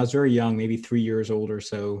then when I was very young, maybe 3 years old or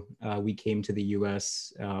so, we came to the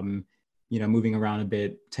US, moving around a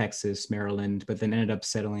bit, Texas, Maryland, but then ended up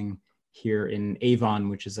settling here in Avon,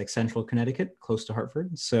 which is like central Connecticut, close to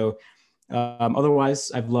Hartford. So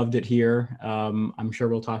otherwise, I've loved it here. I'm sure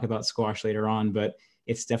we'll talk about squash later on, but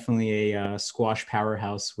it's definitely a squash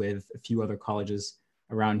powerhouse with a few other colleges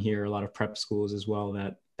around here, a lot of prep schools as well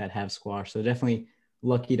that have squash. So definitely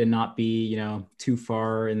lucky to not be, too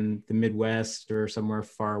far in the Midwest or somewhere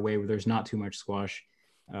far away where there's not too much squash.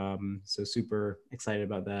 So super excited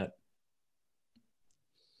about that.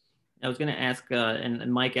 I was going to ask,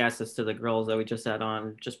 and Mike asked this to the girls that we just had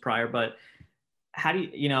on just prior, but how do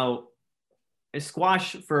you,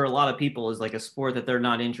 squash for a lot of people is like a sport that they're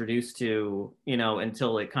not introduced to,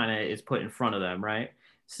 until it kind of is put in front of them, right?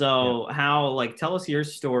 So how, tell us your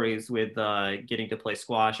stories with getting to play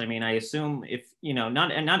squash. I mean, I assume if,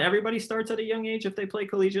 not everybody starts at a young age if they play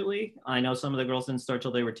collegiately. I know some of the girls didn't start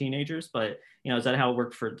till they were teenagers, but, is that how it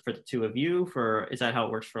worked for the two of you? Is that how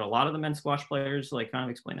it works for a lot of the men's squash players? Kind of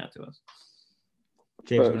explain that to us.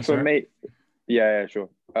 James, for me, yeah, sure.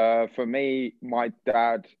 For me, my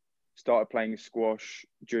dad started playing squash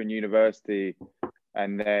during university,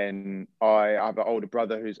 and then I have an older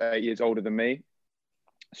brother who's 8 years older than me.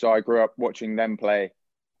 So I grew up watching them play,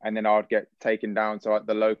 and then I would get taken down to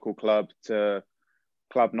the local club to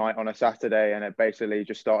club night on a Saturday, and it basically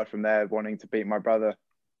just started from there, wanting to beat my brother.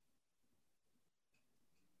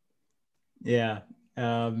 Yeah.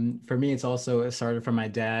 For me, it started from my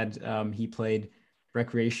dad. He played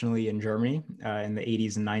recreationally in Germany in the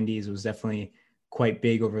 80s and 90s. It was definitely quite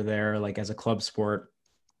big over there, as a club sport.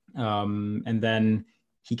 And then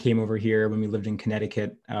he came over here when we lived in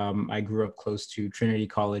Connecticut. I grew up close to Trinity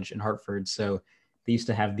College in Hartford. So they used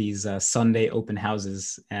to have these Sunday open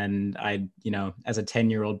houses. And I'd, as a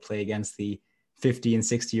 10-year-old play against the 50 and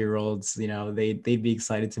 60-year-olds, they'd be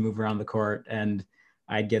excited to move around the court, and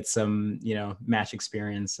I'd get some, match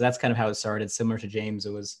experience. So that's kind of how it started. Similar to James,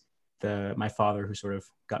 it was my father who sort of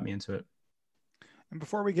got me into it. And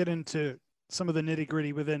before we get into some of the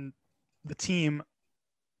nitty-gritty within the team,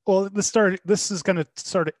 well, this is going to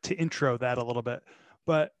start to intro that a little bit,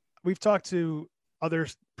 but we've talked to other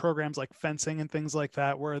programs like fencing and things like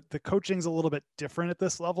that, where the coaching's a little bit different at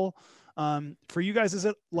this level. For you guys, is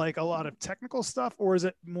it a lot of technical stuff, or is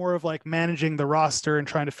it more of managing the roster and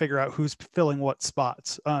trying to figure out who's filling what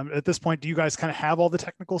spots? At this point, do you guys kind of have all the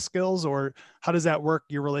technical skills, or how does that work,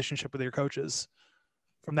 your relationship with your coaches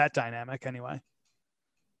from that dynamic anyway?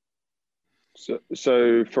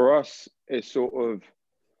 So for us, it's sort of,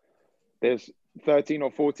 there's 13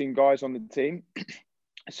 or 14 guys on the team.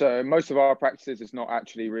 So most of our practices, it's not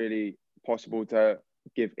actually really possible to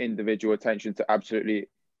give individual attention to absolutely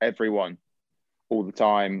everyone all the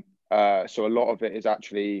time. So a lot of it is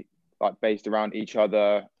actually based around each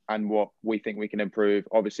other and what we think we can improve.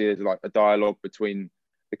 Obviously, there's a dialogue between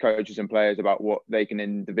the coaches and players about what they can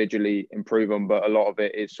individually improve on, but a lot of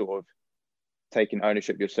it is sort of taking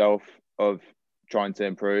ownership yourself of trying to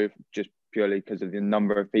improve, just purely because of the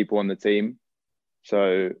number of people on the team.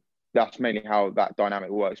 So that's mainly how that dynamic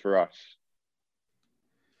works for us.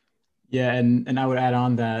 Yeah, and I would add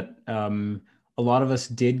on that a lot of us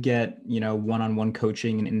did get, one-on-one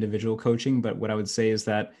coaching and individual coaching, but what I would say is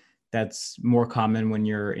that that's more common when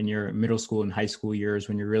you're in your middle school and high school years,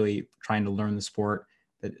 when you're really trying to learn the sport,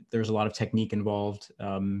 that there's a lot of technique involved.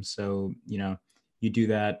 So, you do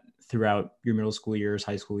that throughout your middle school years,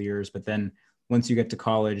 high school years, but then once you get to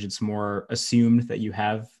college, it's more assumed that you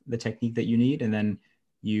have the technique that you need. And then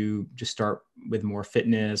you just start with more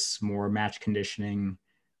fitness, more match conditioning,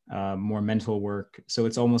 more mental work. So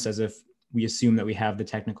it's almost as if we assume that we have the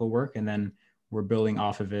technical work and then we're building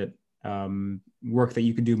off of it, work that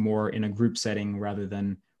you could do more in a group setting rather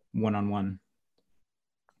than one-on-one.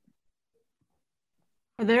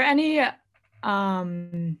 Are there any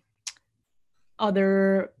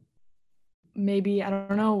other, maybe, I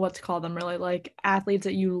don't know what to call them really, like athletes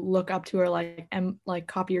that you look up to or like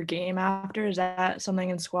copy your game after? Is that something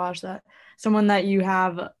in squash, that someone that you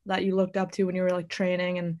have that you looked up to when you were like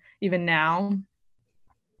training and even now?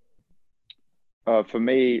 For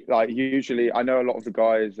me, like usually I know a lot of the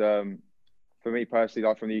guys, for me personally,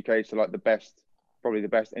 like from the UK, so like probably the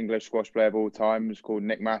best English squash player of all time is called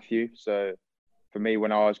Nick Matthew. So for me,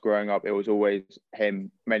 when I was growing up, it was always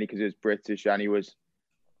him, mainly because he was British and he was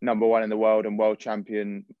 #1 in the world and world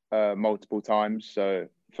champion multiple times. So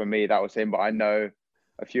for me, that was him. But I know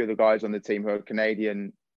a few of the guys on the team who are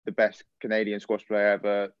Canadian, the best Canadian squash player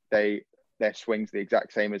ever, their swing's the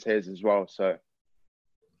exact same as his as well. So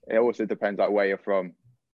it also depends like where you're from.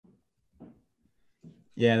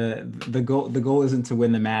 Yeah, the goal isn't to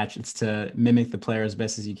win the match; it's to mimic the player as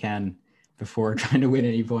best as you can before trying to win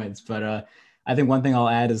any points. But I think one thing I'll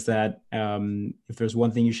add is that if there's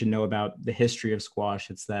one thing you should know about the history of squash,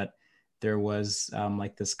 it's that there was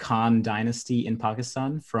like this Khan dynasty in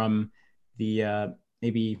Pakistan from the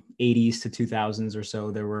maybe 80s to 2000s or so.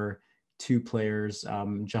 There were two players,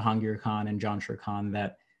 Jahangir Khan and Jansher Khan,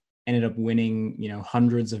 that ended up winning,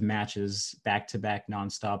 hundreds of matches back to back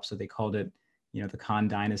nonstop. So they called it, the Khan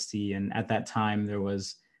dynasty. And at that time, there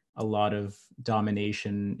was a lot of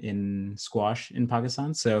domination in squash in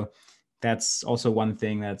Pakistan. So that's also one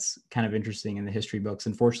thing that's kind of interesting in the history books.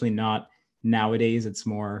 Unfortunately, not nowadays. It's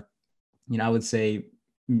more, I would say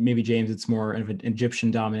maybe James, it's more of an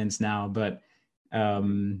Egyptian dominance now, but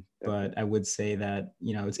I would say that,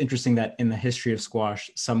 it's interesting that in the history of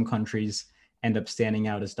squash, some countries end up standing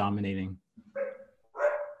out as dominating.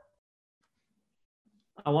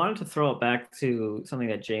 I wanted to throw it back to something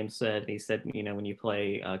that James said. He said, when you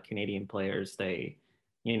play Canadian players, they,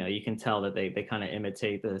 you can tell that they kind of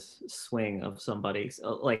imitate this swing of somebody.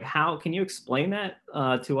 So, like, how can you explain that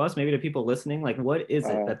to us, maybe to people listening? Like, what is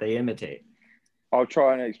it that they imitate? I'll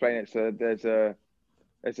try and explain it. So there's a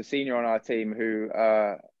senior on our team who,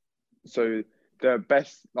 so the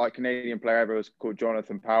best like Canadian player ever was called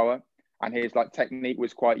Jonathan Power, and his like technique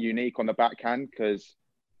was quite unique on the backhand because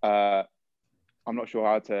I'm not sure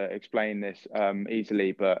how to explain this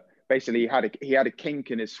easily, but basically he had a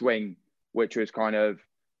kink in his swing, which was kind of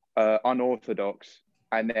unorthodox.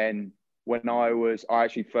 And then when I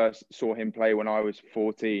actually first saw him play when I was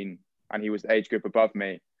 14, and he was the age group above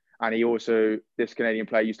me. And this Canadian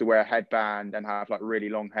player used to wear a headband and have like really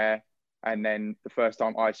long hair. And then the first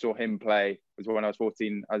time I saw him play was when I was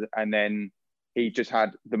 14. And then he just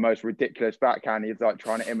had the most ridiculous backhand. He was like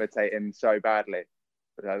trying to imitate him so badly.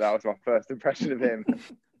 So that was my first impression of him.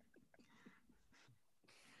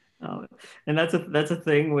 Oh, and that's a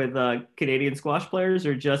thing with Canadian squash players,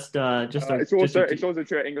 or just it's also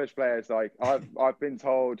true at English players. Like I've been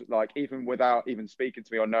told, like even without even speaking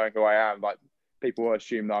to me or knowing who I am, like people will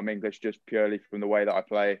assume that I'm English just purely from the way that I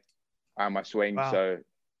play and my swing. Wow. So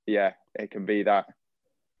yeah, it can be that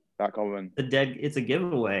common. It's a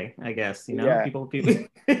giveaway, I guess. Yeah. People.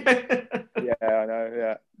 Yeah, I know.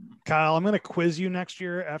 Yeah. Kyle, I'm going to quiz you next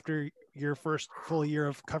year after your first full year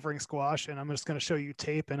of covering squash, and I'm just going to show you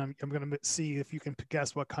tape, and I'm going to see if you can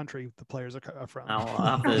guess what country the players are from.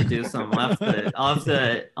 I'll have to do some. I'll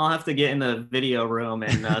have to get in the video room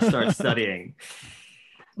and start studying.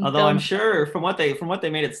 Although I'm sure from what they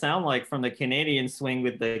made it sound like from the Canadian swing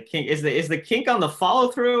with the kink, is the kink on the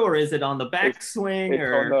follow through, or is it on the back swing?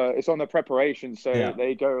 It's on the preparation. So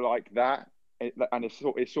they go like that. And it's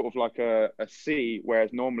sort of like a C,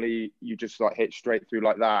 whereas normally you just like hit straight through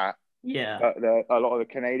like that. Yeah. A lot of the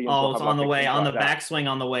Canadians. Oh, it's on the way on the backswing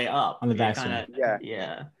on the way up. On the backswing.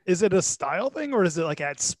 Yeah. Is it a style thing, or is it like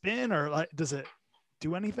at spin, or like does it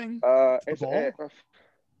do anything?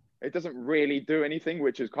 it doesn't really do anything,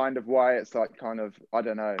 which is kind of why it's like kind of, I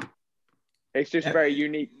don't know. It's just very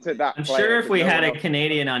unique to that I'm player. sure if we had a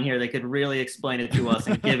Canadian on here, they could really explain it to us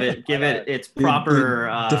and give it its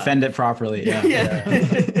proper defend it properly. Yeah.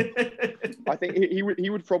 I think he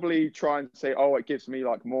would probably try and say, oh, it gives me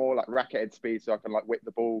like more like racket head speed, so I can like whip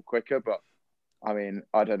the ball quicker. But I mean,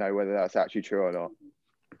 I don't know whether that's actually true or not.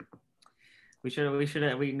 We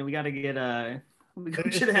got to get a.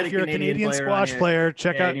 If you're a Canadian squash player,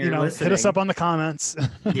 check out, hit us up on the comments.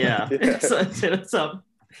 Yeah. Hit us up.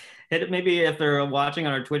 Maybe if they're watching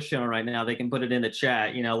on our Twitch channel right now, they can put it in the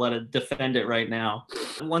chat, let it defend it right now.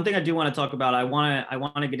 One thing I do want to talk about, I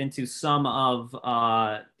want to get into some of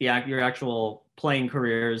your actual playing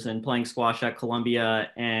careers and playing squash at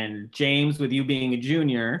Columbia. And James, with you being a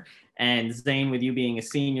junior, and Zane, with you being a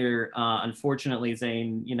senior. Unfortunately,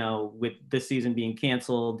 Zane, with this season being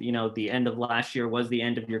canceled, the end of last year was the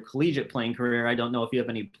end of your collegiate playing career. I don't know if you have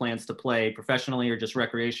any plans to play professionally or just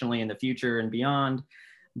recreationally in the future and beyond,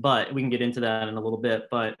 but we can get into that in a little bit.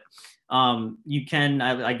 But you can,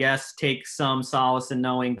 I guess, take some solace in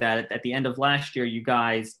knowing that at the end of last year, you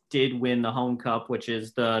guys did win the Home Cup, which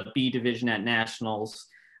is the B division at Nationals.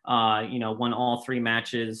 Won all 3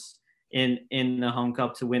 matches in the Home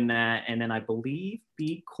Cup to win that, and then I believe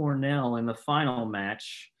beat Cornell in the final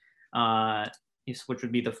match, which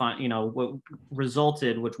would be the final, what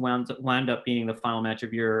resulted, which wound up being the final match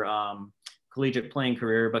of your collegiate playing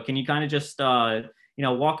career. But can you kind of just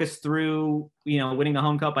walk us through winning the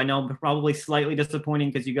Home Cup? I know probably slightly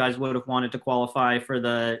disappointing because you guys would have wanted to qualify for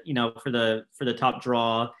the for the top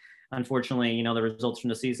draw. Unfortunately, the results from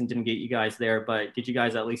the season didn't get you guys there, but did you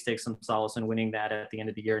guys at least take some solace in winning that at the end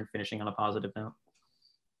of the year and finishing on a positive note?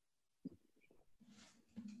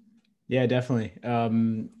 Yeah, definitely.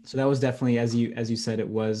 So that was definitely, as you said, it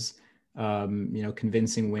was,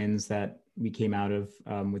 convincing wins that we came out of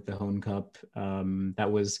with the Home Cup. That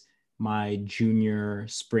was my junior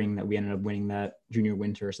spring that we ended up winning that junior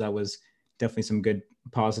winter. So that was definitely some good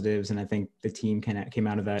positives. And I think the team came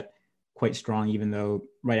out of that quite strong, even though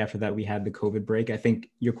right after that we had the COVID break. I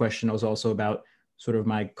think your question was also about sort of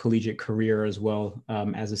my collegiate career as well,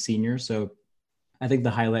 as a senior. So I think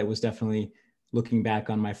the highlight was definitely looking back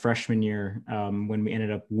on my freshman year, when we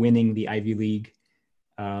ended up winning the Ivy League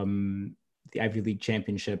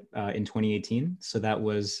championship in 2018. So that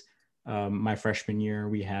was my freshman year.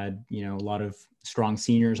 We had, a lot of strong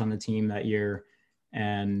seniors on the team that year.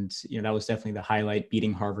 And, that was definitely the highlight,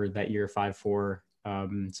 beating Harvard that year 5-4.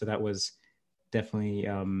 So that was definitely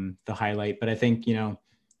the highlight. But I think,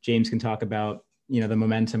 James can talk about, the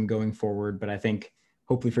momentum going forward. But I think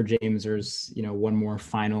hopefully for James, there's, one more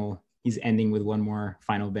final, he's ending with one more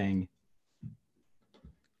final bang.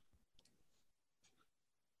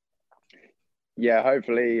 Yeah,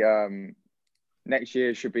 hopefully next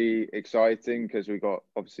year should be exciting because we got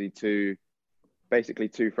obviously basically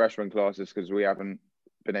two freshman classes because we haven't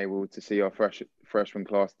been able to see our freshman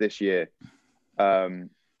class this year. And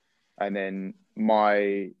then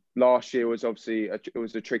my last year was obviously it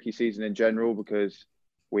was a tricky season in general because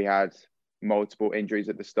we had multiple injuries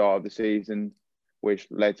at the start of the season, which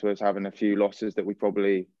led to us having a few losses that we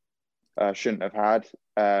probably shouldn't have had.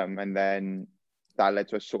 And then that led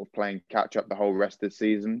to us sort of playing catch up the whole rest of the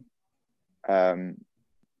season. And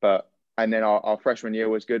then our freshman year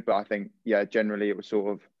was good, but I think, generally it was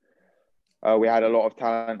sort of, we had a lot of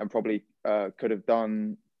talent and probably could have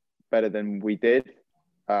done better than we did.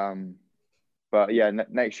 But yeah,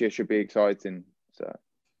 next year should be exciting. So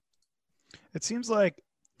it seems like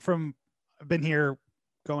I've been here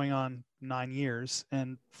going on 9 years,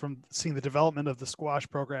 and from seeing the development of the squash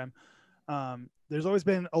program, there's always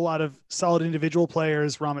been a lot of solid individual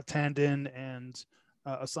players, Ramit Tandon and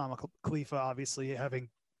Osama Khalifa, obviously having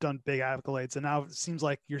done big accolades. And now it seems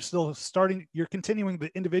like you're continuing the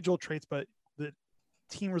individual traits, but the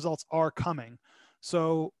team results are coming.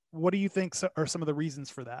 So what do you think are some of the reasons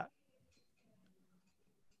for that?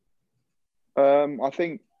 I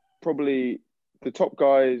think probably the top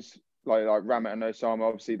guys like Ramit and Osama,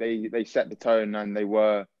 obviously they set the tone, and they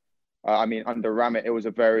were, under Ramit, it was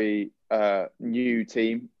a very new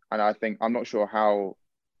team. And I'm not sure how,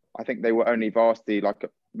 I think they were only varsity,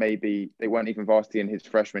 maybe they weren't even varsity in his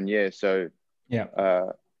freshman year. So yeah,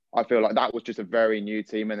 I feel like that was just a very new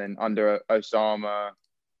team. And then under Osama,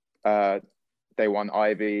 they won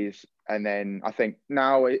Ivies. And then I think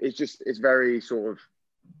now it's very sort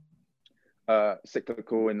of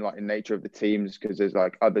cyclical in nature of the teams, because there's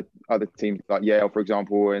other teams like Yale, for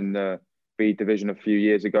example, in the B division a few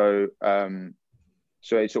years ago.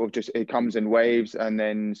 So it sort of it comes in waves, and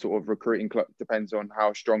then sort of recruiting depends on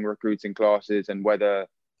how strong recruiting class is and whether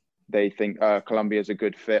they think Colombia is a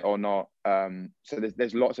good fit or not. So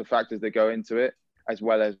there's lots of factors that go into it, as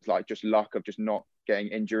well as like just luck of just not getting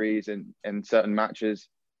injuries in certain matches,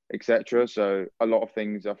 etc. So a lot of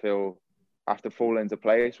things I feel have to fall into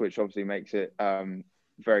place, which obviously makes it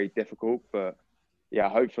very difficult. But yeah,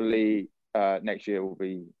 hopefully next year will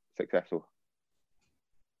be successful.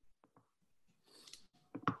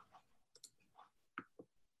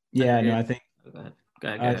 Yeah, no, I think.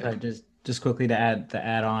 Go ahead. Sorry, just quickly to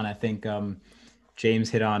add on, I think James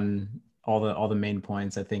hit on all the main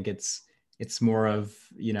points. I think it's more of,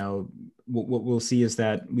 you know, what we'll see is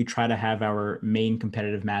that we try to have our main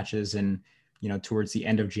competitive matches and, you know, towards the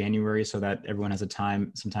end of January, so that everyone has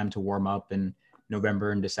some time to warm up in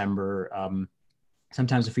November and December.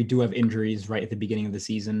 Sometimes if we do have injuries right at the beginning of the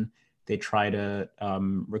season, they try to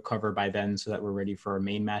recover by then so that we're ready for our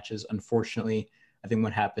main matches. Unfortunately, I think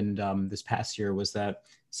what happened this past year was that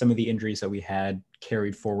some of the injuries that we had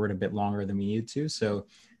carried forward a bit longer than we needed to. So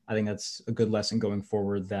I think that's a good lesson going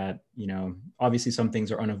forward, that, you know, obviously some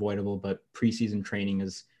things are unavoidable, but preseason training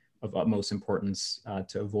is of utmost importance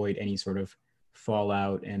to avoid any sort of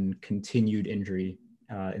fallout and continued injury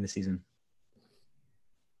in the season.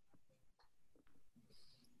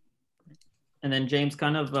 And then James,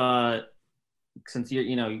 kind of, since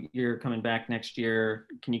you're coming back next year,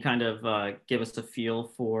 can you kind of give us a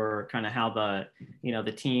feel for kind of how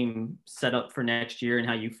the team set up for next year and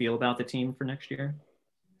how you feel about the team for next year?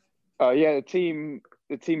 Yeah, the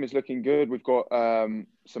team is looking good. We've got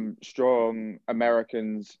some strong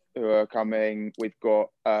Americans who are coming. We've got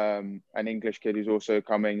an English kid who's also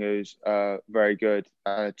coming, who's very good,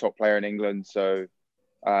 a top player in England. So,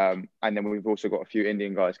 and then we've also got a few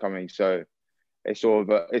Indian guys coming. So it's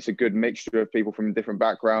it's a good mixture of people from different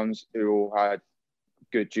backgrounds who all had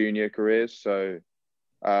good junior careers. So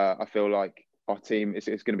I feel like our team is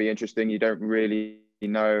going to be interesting. You don't really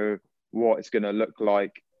know what it's going to look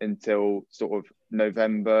like until sort of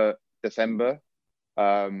November, December,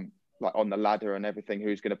 like on the ladder and everything,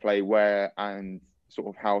 who's going to play where and sort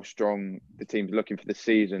of how strong the team's looking for the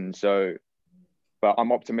season. So, but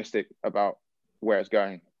I'm optimistic about where it's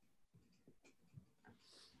going.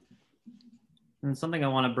 And something I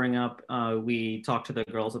want to bring up, we talked to the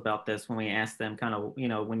girls about this when we asked them kind of, you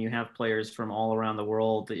know, when you have players from all around the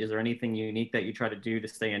world, is there anything unique that you try to do to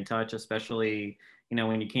stay in touch, especially, you know,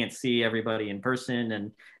 when you can't see everybody in person?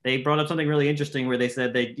 And they brought up something really interesting where they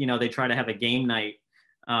said they try to have a game night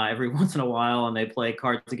every once in a while, and they play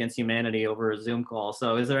Cards Against Humanity over a Zoom call.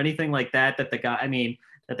 So is there anything like that that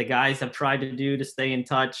the guys have tried to do to stay in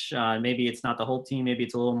touch? Maybe it's not the whole team, maybe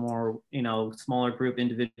it's a little more, you know, smaller group,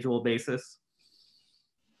 individual basis.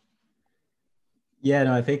 Yeah,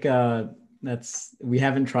 no, I think we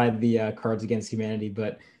haven't tried the Cards Against Humanity,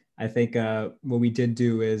 but I think what we did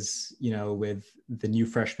do is, you know, with the new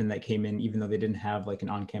freshmen that came in, even though they didn't have like an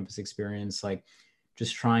on-campus experience, like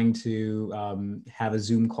just trying to have a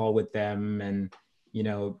Zoom call with them and, you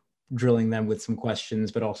know, drilling them with some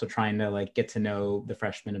questions, but also trying to like get to know the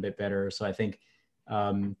freshmen a bit better. So I think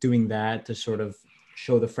doing that to sort of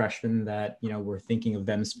show the freshmen that, you know, we're thinking of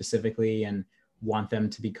them specifically and want them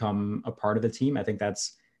to become a part of the team. I think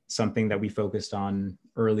that's something that we focused on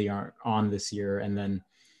early on this year. And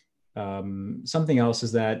then something else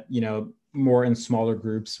is that, you know, more in smaller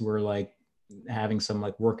groups, we're like having some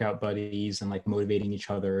like workout buddies and like motivating each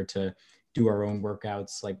other to do our own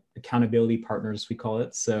workouts, like accountability partners, we call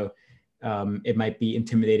it. So it might be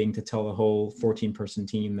intimidating to tell a whole 14-person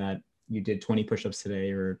team that you did 20 push-ups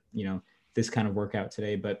today, or, you know, this kind of workout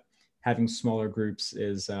today, but having smaller groups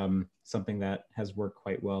is something that has worked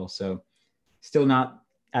quite well. So still not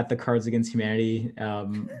at the Cards Against Humanity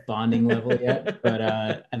bonding level yet, but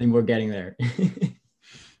I think we're getting there.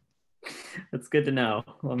 That's good to know.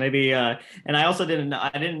 Well, maybe, and I also didn't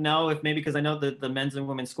know if maybe, because I know that the men's and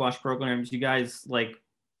women's squash programs, you guys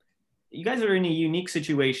are in a unique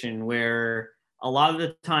situation where a lot of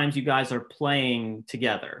the times you guys are playing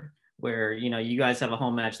together, where, you know, you guys have a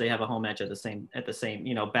home match, they have a home match at the same,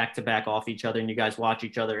 you know, back to back off each other, and you guys watch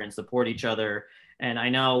each other and support each other. And I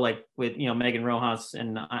know, like, with, you know, Megan Rojas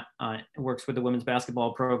and works with the women's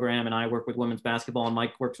basketball program, and I work with women's basketball, and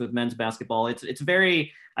Mike works with men's basketball. It's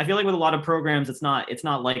very, I feel like with a lot of programs, it's not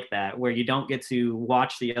like that, where you don't get to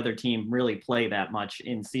watch the other team really play that much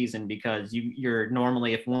in season, because you're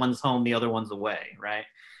normally, if one's home, the other one's away, right?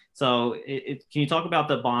 So can you talk about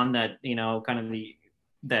the bond that, you know, kind of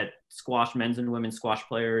that squash, men's and women's squash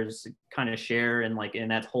players kind of share, and like in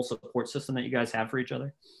that whole support system that you guys have for each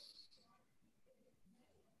other?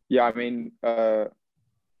 Yeah, I mean, yeah,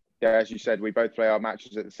 as you said, we both play our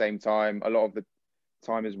matches at the same time. A lot of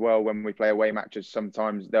time as well. When we play away matches,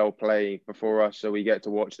 sometimes they'll play before us, so we get to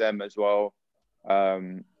watch them as well.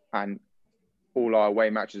 And all our away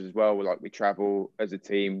matches as well, like we travel as a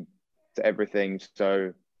team to everything.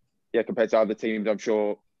 So yeah, compared to other teams, I'm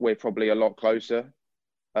sure we're probably a lot closer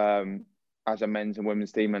as a men's and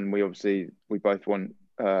women's team, and we both want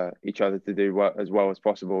each other to do as well as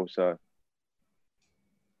possible. So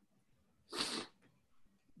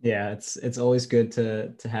yeah, it's always good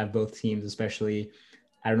to have both teams, especially.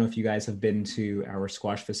 I don't know if you guys have been to our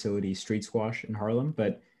squash facility, Street Squash in Harlem,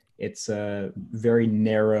 but it's a very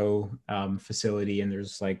narrow facility, and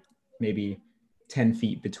there's like maybe 10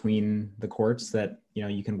 feet between the courts that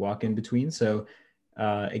you can walk in between. So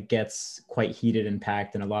it gets quite heated and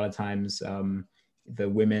packed, and a lot of times the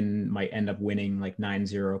women might end up winning like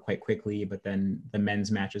 9-0 quite quickly, but then the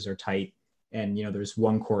men's matches are tight, and there's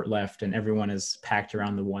one court left, and everyone is packed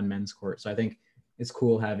around the one men's court. So I think it's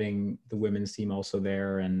cool having the women's team also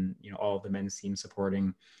there, and all of the men's team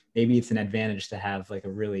supporting. Maybe it's an advantage to have like a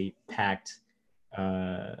really packed,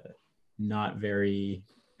 not very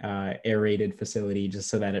aerated facility, just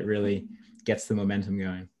so that it really gets the momentum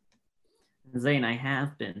going. Zane, I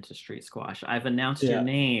have been to Street Squash. I've announced your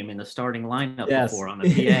name in the starting lineup before on a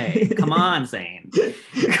PA. Come on, Zane.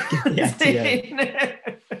 Zane.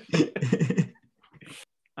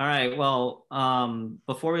 All right. Well,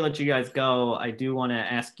 before we let you guys go, I do want to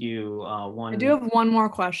ask you one. I do have one more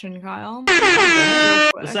question, Kyle.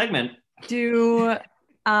 The segment.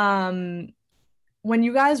 When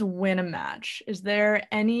you guys win a match, is there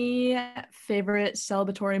any favorite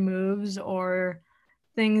celebratory moves or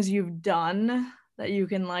things you've done that you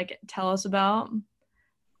can like tell us about?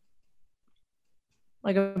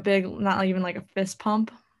 Like a big, not even like a fist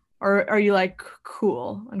pump, or are you like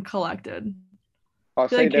cool and collected? I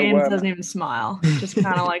feel like James doesn't even smile, just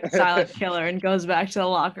kind of like silent killer, and goes back to the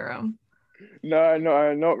locker room. No,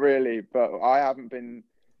 not really. But I haven't been.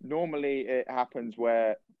 Normally, it happens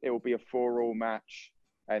where it will be a 4-all match,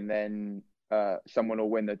 and then someone will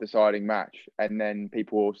win the deciding match, and then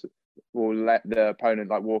people will let the opponent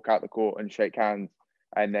like walk out the court and shake hands,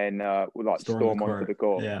 and then will like storm onto the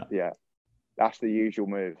court. Yeah, that's the usual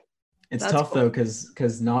move. It's tough though,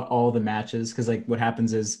 because not all the matches. Because like what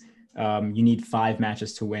happens is. You need 5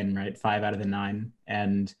 matches to win, right? 5 out of the 9,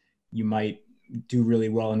 and you might do really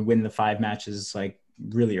well and win the 5 matches like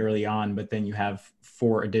really early on, but then you have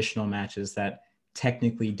 4 additional matches that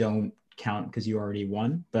technically don't count because you already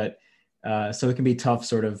won. But so it can be tough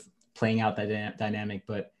sort of playing out that dynamic,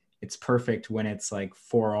 but it's perfect when it's like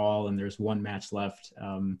 4-all and there's 1 match left,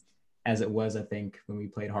 as it was, I think, when we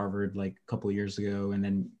played Harvard like a couple of years ago, and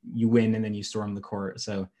then you win and then you storm the court.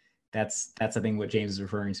 So that's I think what James is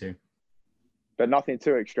referring to. But nothing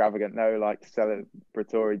too extravagant, no like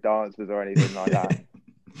celebratory dances or anything like that.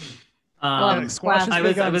 Squash is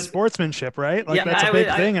big on sportsmanship, right? Like that's a big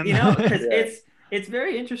thing. Because it's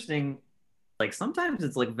very interesting. Like sometimes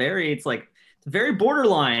it's very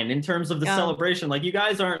borderline in terms of the celebration. Like you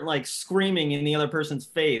guys aren't like screaming in the other person's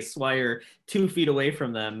face while you're 2 feet away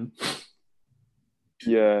from them.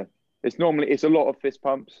 Yeah, it's a lot of fist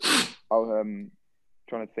pumps. Trying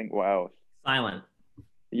to think what else. Silent.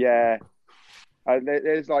 Yeah.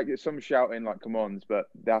 There's like some shouting like come ons, but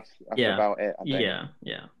that's about it, I think.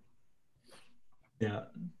 Yeah.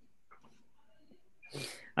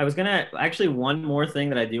 I was gonna actually one more thing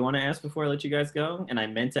that I do want to ask before I let you guys go, and I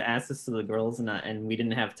meant to ask this to the girls and we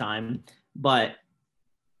didn't have time, but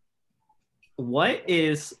what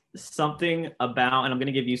is something about, and I'm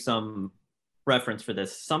gonna give you some reference for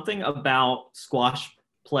this, something about squash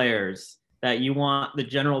players that you want the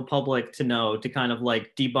general public to know to kind of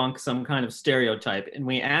like debunk some kind of stereotype. And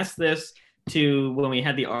we asked this to when we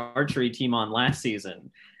had the archery team on last season,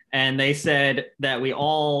 and they said that we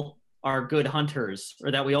all are good hunters, or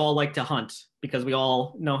that we all like to hunt because we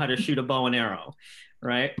all know how to shoot a bow and arrow,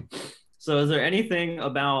 right? So is there anything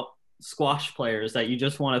about squash players that you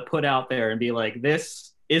just want to put out there and be like,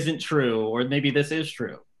 this isn't true, or maybe this is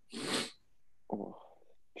true? Oh,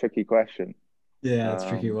 tricky question. Yeah, that's a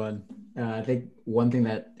tricky one. I think one thing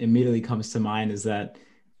that immediately comes to mind is that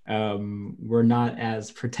we're not as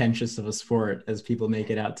pretentious of a sport as people make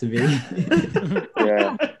it out to be.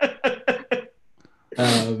 Yeah.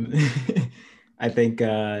 I think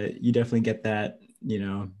you definitely get that,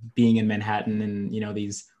 being in Manhattan and,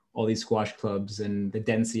 all these squash clubs and the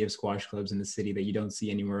density of squash clubs in the city that you don't see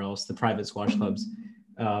anywhere else, the private squash clubs,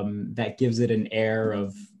 that gives it an air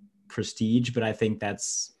of prestige. But I think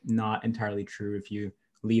that's not entirely true if you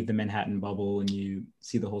leave the Manhattan bubble and you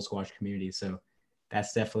see the whole squash community. So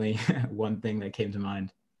that's definitely one thing that came to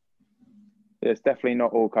mind. It's definitely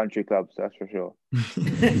not all country clubs, that's for sure.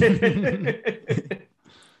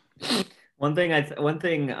 One thing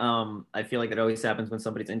I feel like that always happens when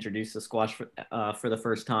somebody's introduced to squash for the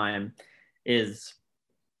first time is,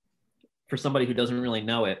 for somebody who doesn't really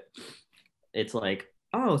know it, it's like,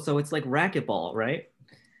 oh, so it's like racquetball, right?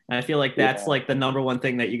 And I feel like that's like the number one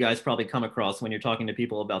thing that you guys probably come across when you're talking to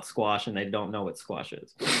people about squash and they don't know what squash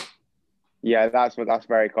is. Yeah, that's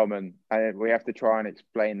very common, and we have to try and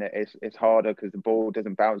explain that it's harder because the ball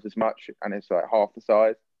doesn't bounce as much, and it's like half the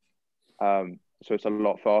size, so it's a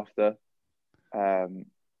lot faster.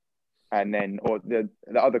 And then, or the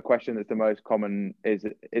other question that's the most common is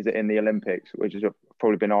it in the Olympics, which has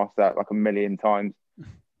probably been asked that like a million times,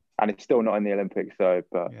 and it's still not in the Olympics. So,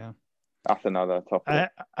 but yeah, that's another topic.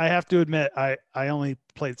 I have to admit, I only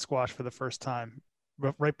played squash for the first time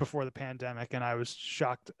right before the pandemic, and I was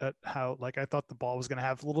shocked at how, like, I thought the ball was going to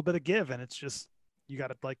have a little bit of give, and it's just, you got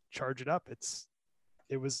to like charge it up.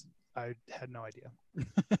 I had no idea.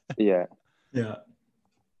 Yeah.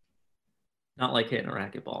 Not like hitting a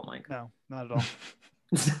racquetball, Mike. No, not at all.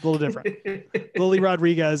 It's a little different. Lily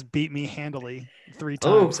Rodriguez beat me handily 3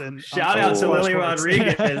 times. And shout out to Lily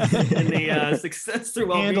Rodriguez in the Success Through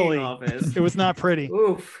Wellbeing office. It was not pretty.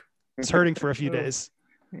 Oof. It's hurting for a few days.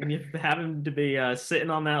 And you've having to be sitting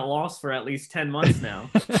on that loss for at least 10 months now.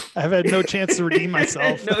 I've had no chance to redeem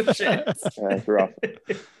myself. No chance. That's rough.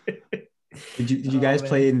 Did you guys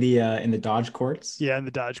play in the Dodge courts? Yeah, in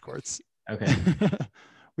the Dodge courts. Okay.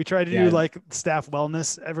 We try to do like staff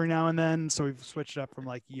wellness every now and then. So we've switched up from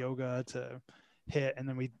like yoga to HIIT, and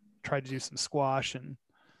then we tried to do some squash and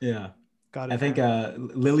I think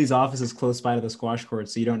Lily's office is close by to the squash court,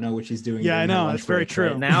 so you don't know what she's doing. Yeah, I know. That's very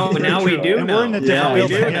true. Right? Now we do and know. We're in a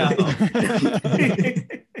different building.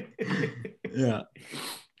 Yeah.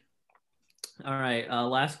 All right.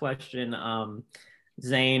 Last question.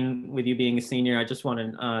 Zane, with you being a senior, I just want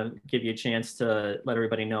to give you a chance to let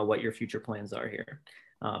everybody know what your future plans are here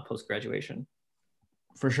post-graduation.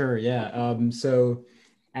 For sure, yeah. So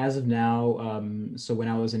as of now, so when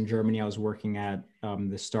I was in Germany, I was working at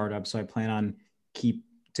the startup. So I plan on keep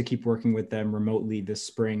working with them remotely this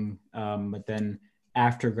spring. But then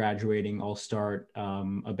after graduating, I'll start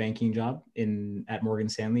a banking job at Morgan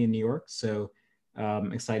Stanley in New York. So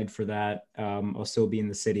excited for that. I'll still be in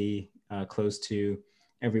the city, close to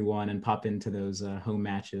everyone, and pop into those home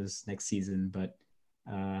matches next season. But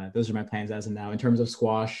those are my plans as of now. In terms of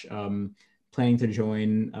squash, planning to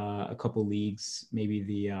join a couple leagues, maybe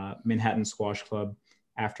the Manhattan Squash Club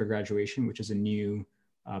after graduation, which is a new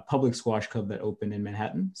public squash club that opened in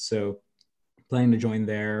Manhattan. So planning to join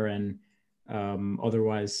there, and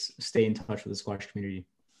otherwise stay in touch with the squash community.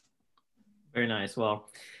 Very nice. Well,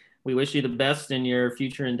 we wish you the best in your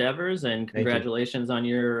future endeavors, and congratulations on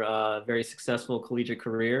your very successful collegiate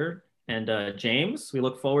career. And James, we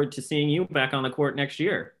look forward to seeing you back on the court next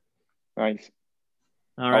year. Thanks.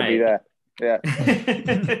 All right. I'll be there. Yeah.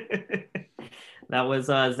 That was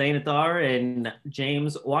Zane Athar and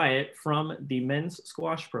James Wyatt from the men's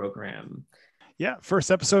squash program. Yeah,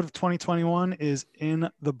 first episode of 2021 is in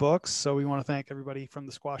the books. So we want to thank everybody from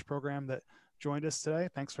the squash program that joined us today.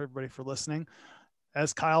 Thanks for everybody for listening.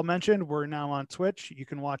 As Kyle mentioned, we're now on Twitch. You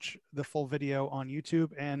can watch the full video on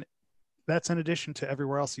YouTube, and that's in addition to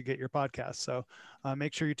everywhere else you get your podcast. So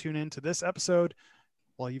make sure you tune in to this episode.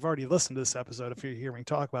 Well, you've already listened to this episode if you hear me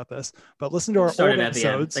talk about this, but listen to our old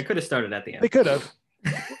episodes. They could have started at the end. They could have.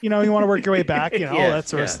 You know, you want to work your way back, you know, all that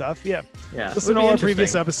sort of stuff. Yeah. Listen to all our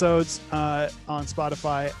previous episodes on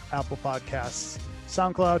Spotify, Apple Podcasts,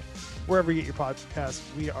 SoundCloud, wherever you get your podcasts.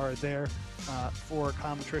 We are there. For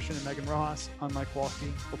Kyle Matrician and Megan Rojas, I'm Mike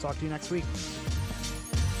Kowalski. We'll talk to you next week.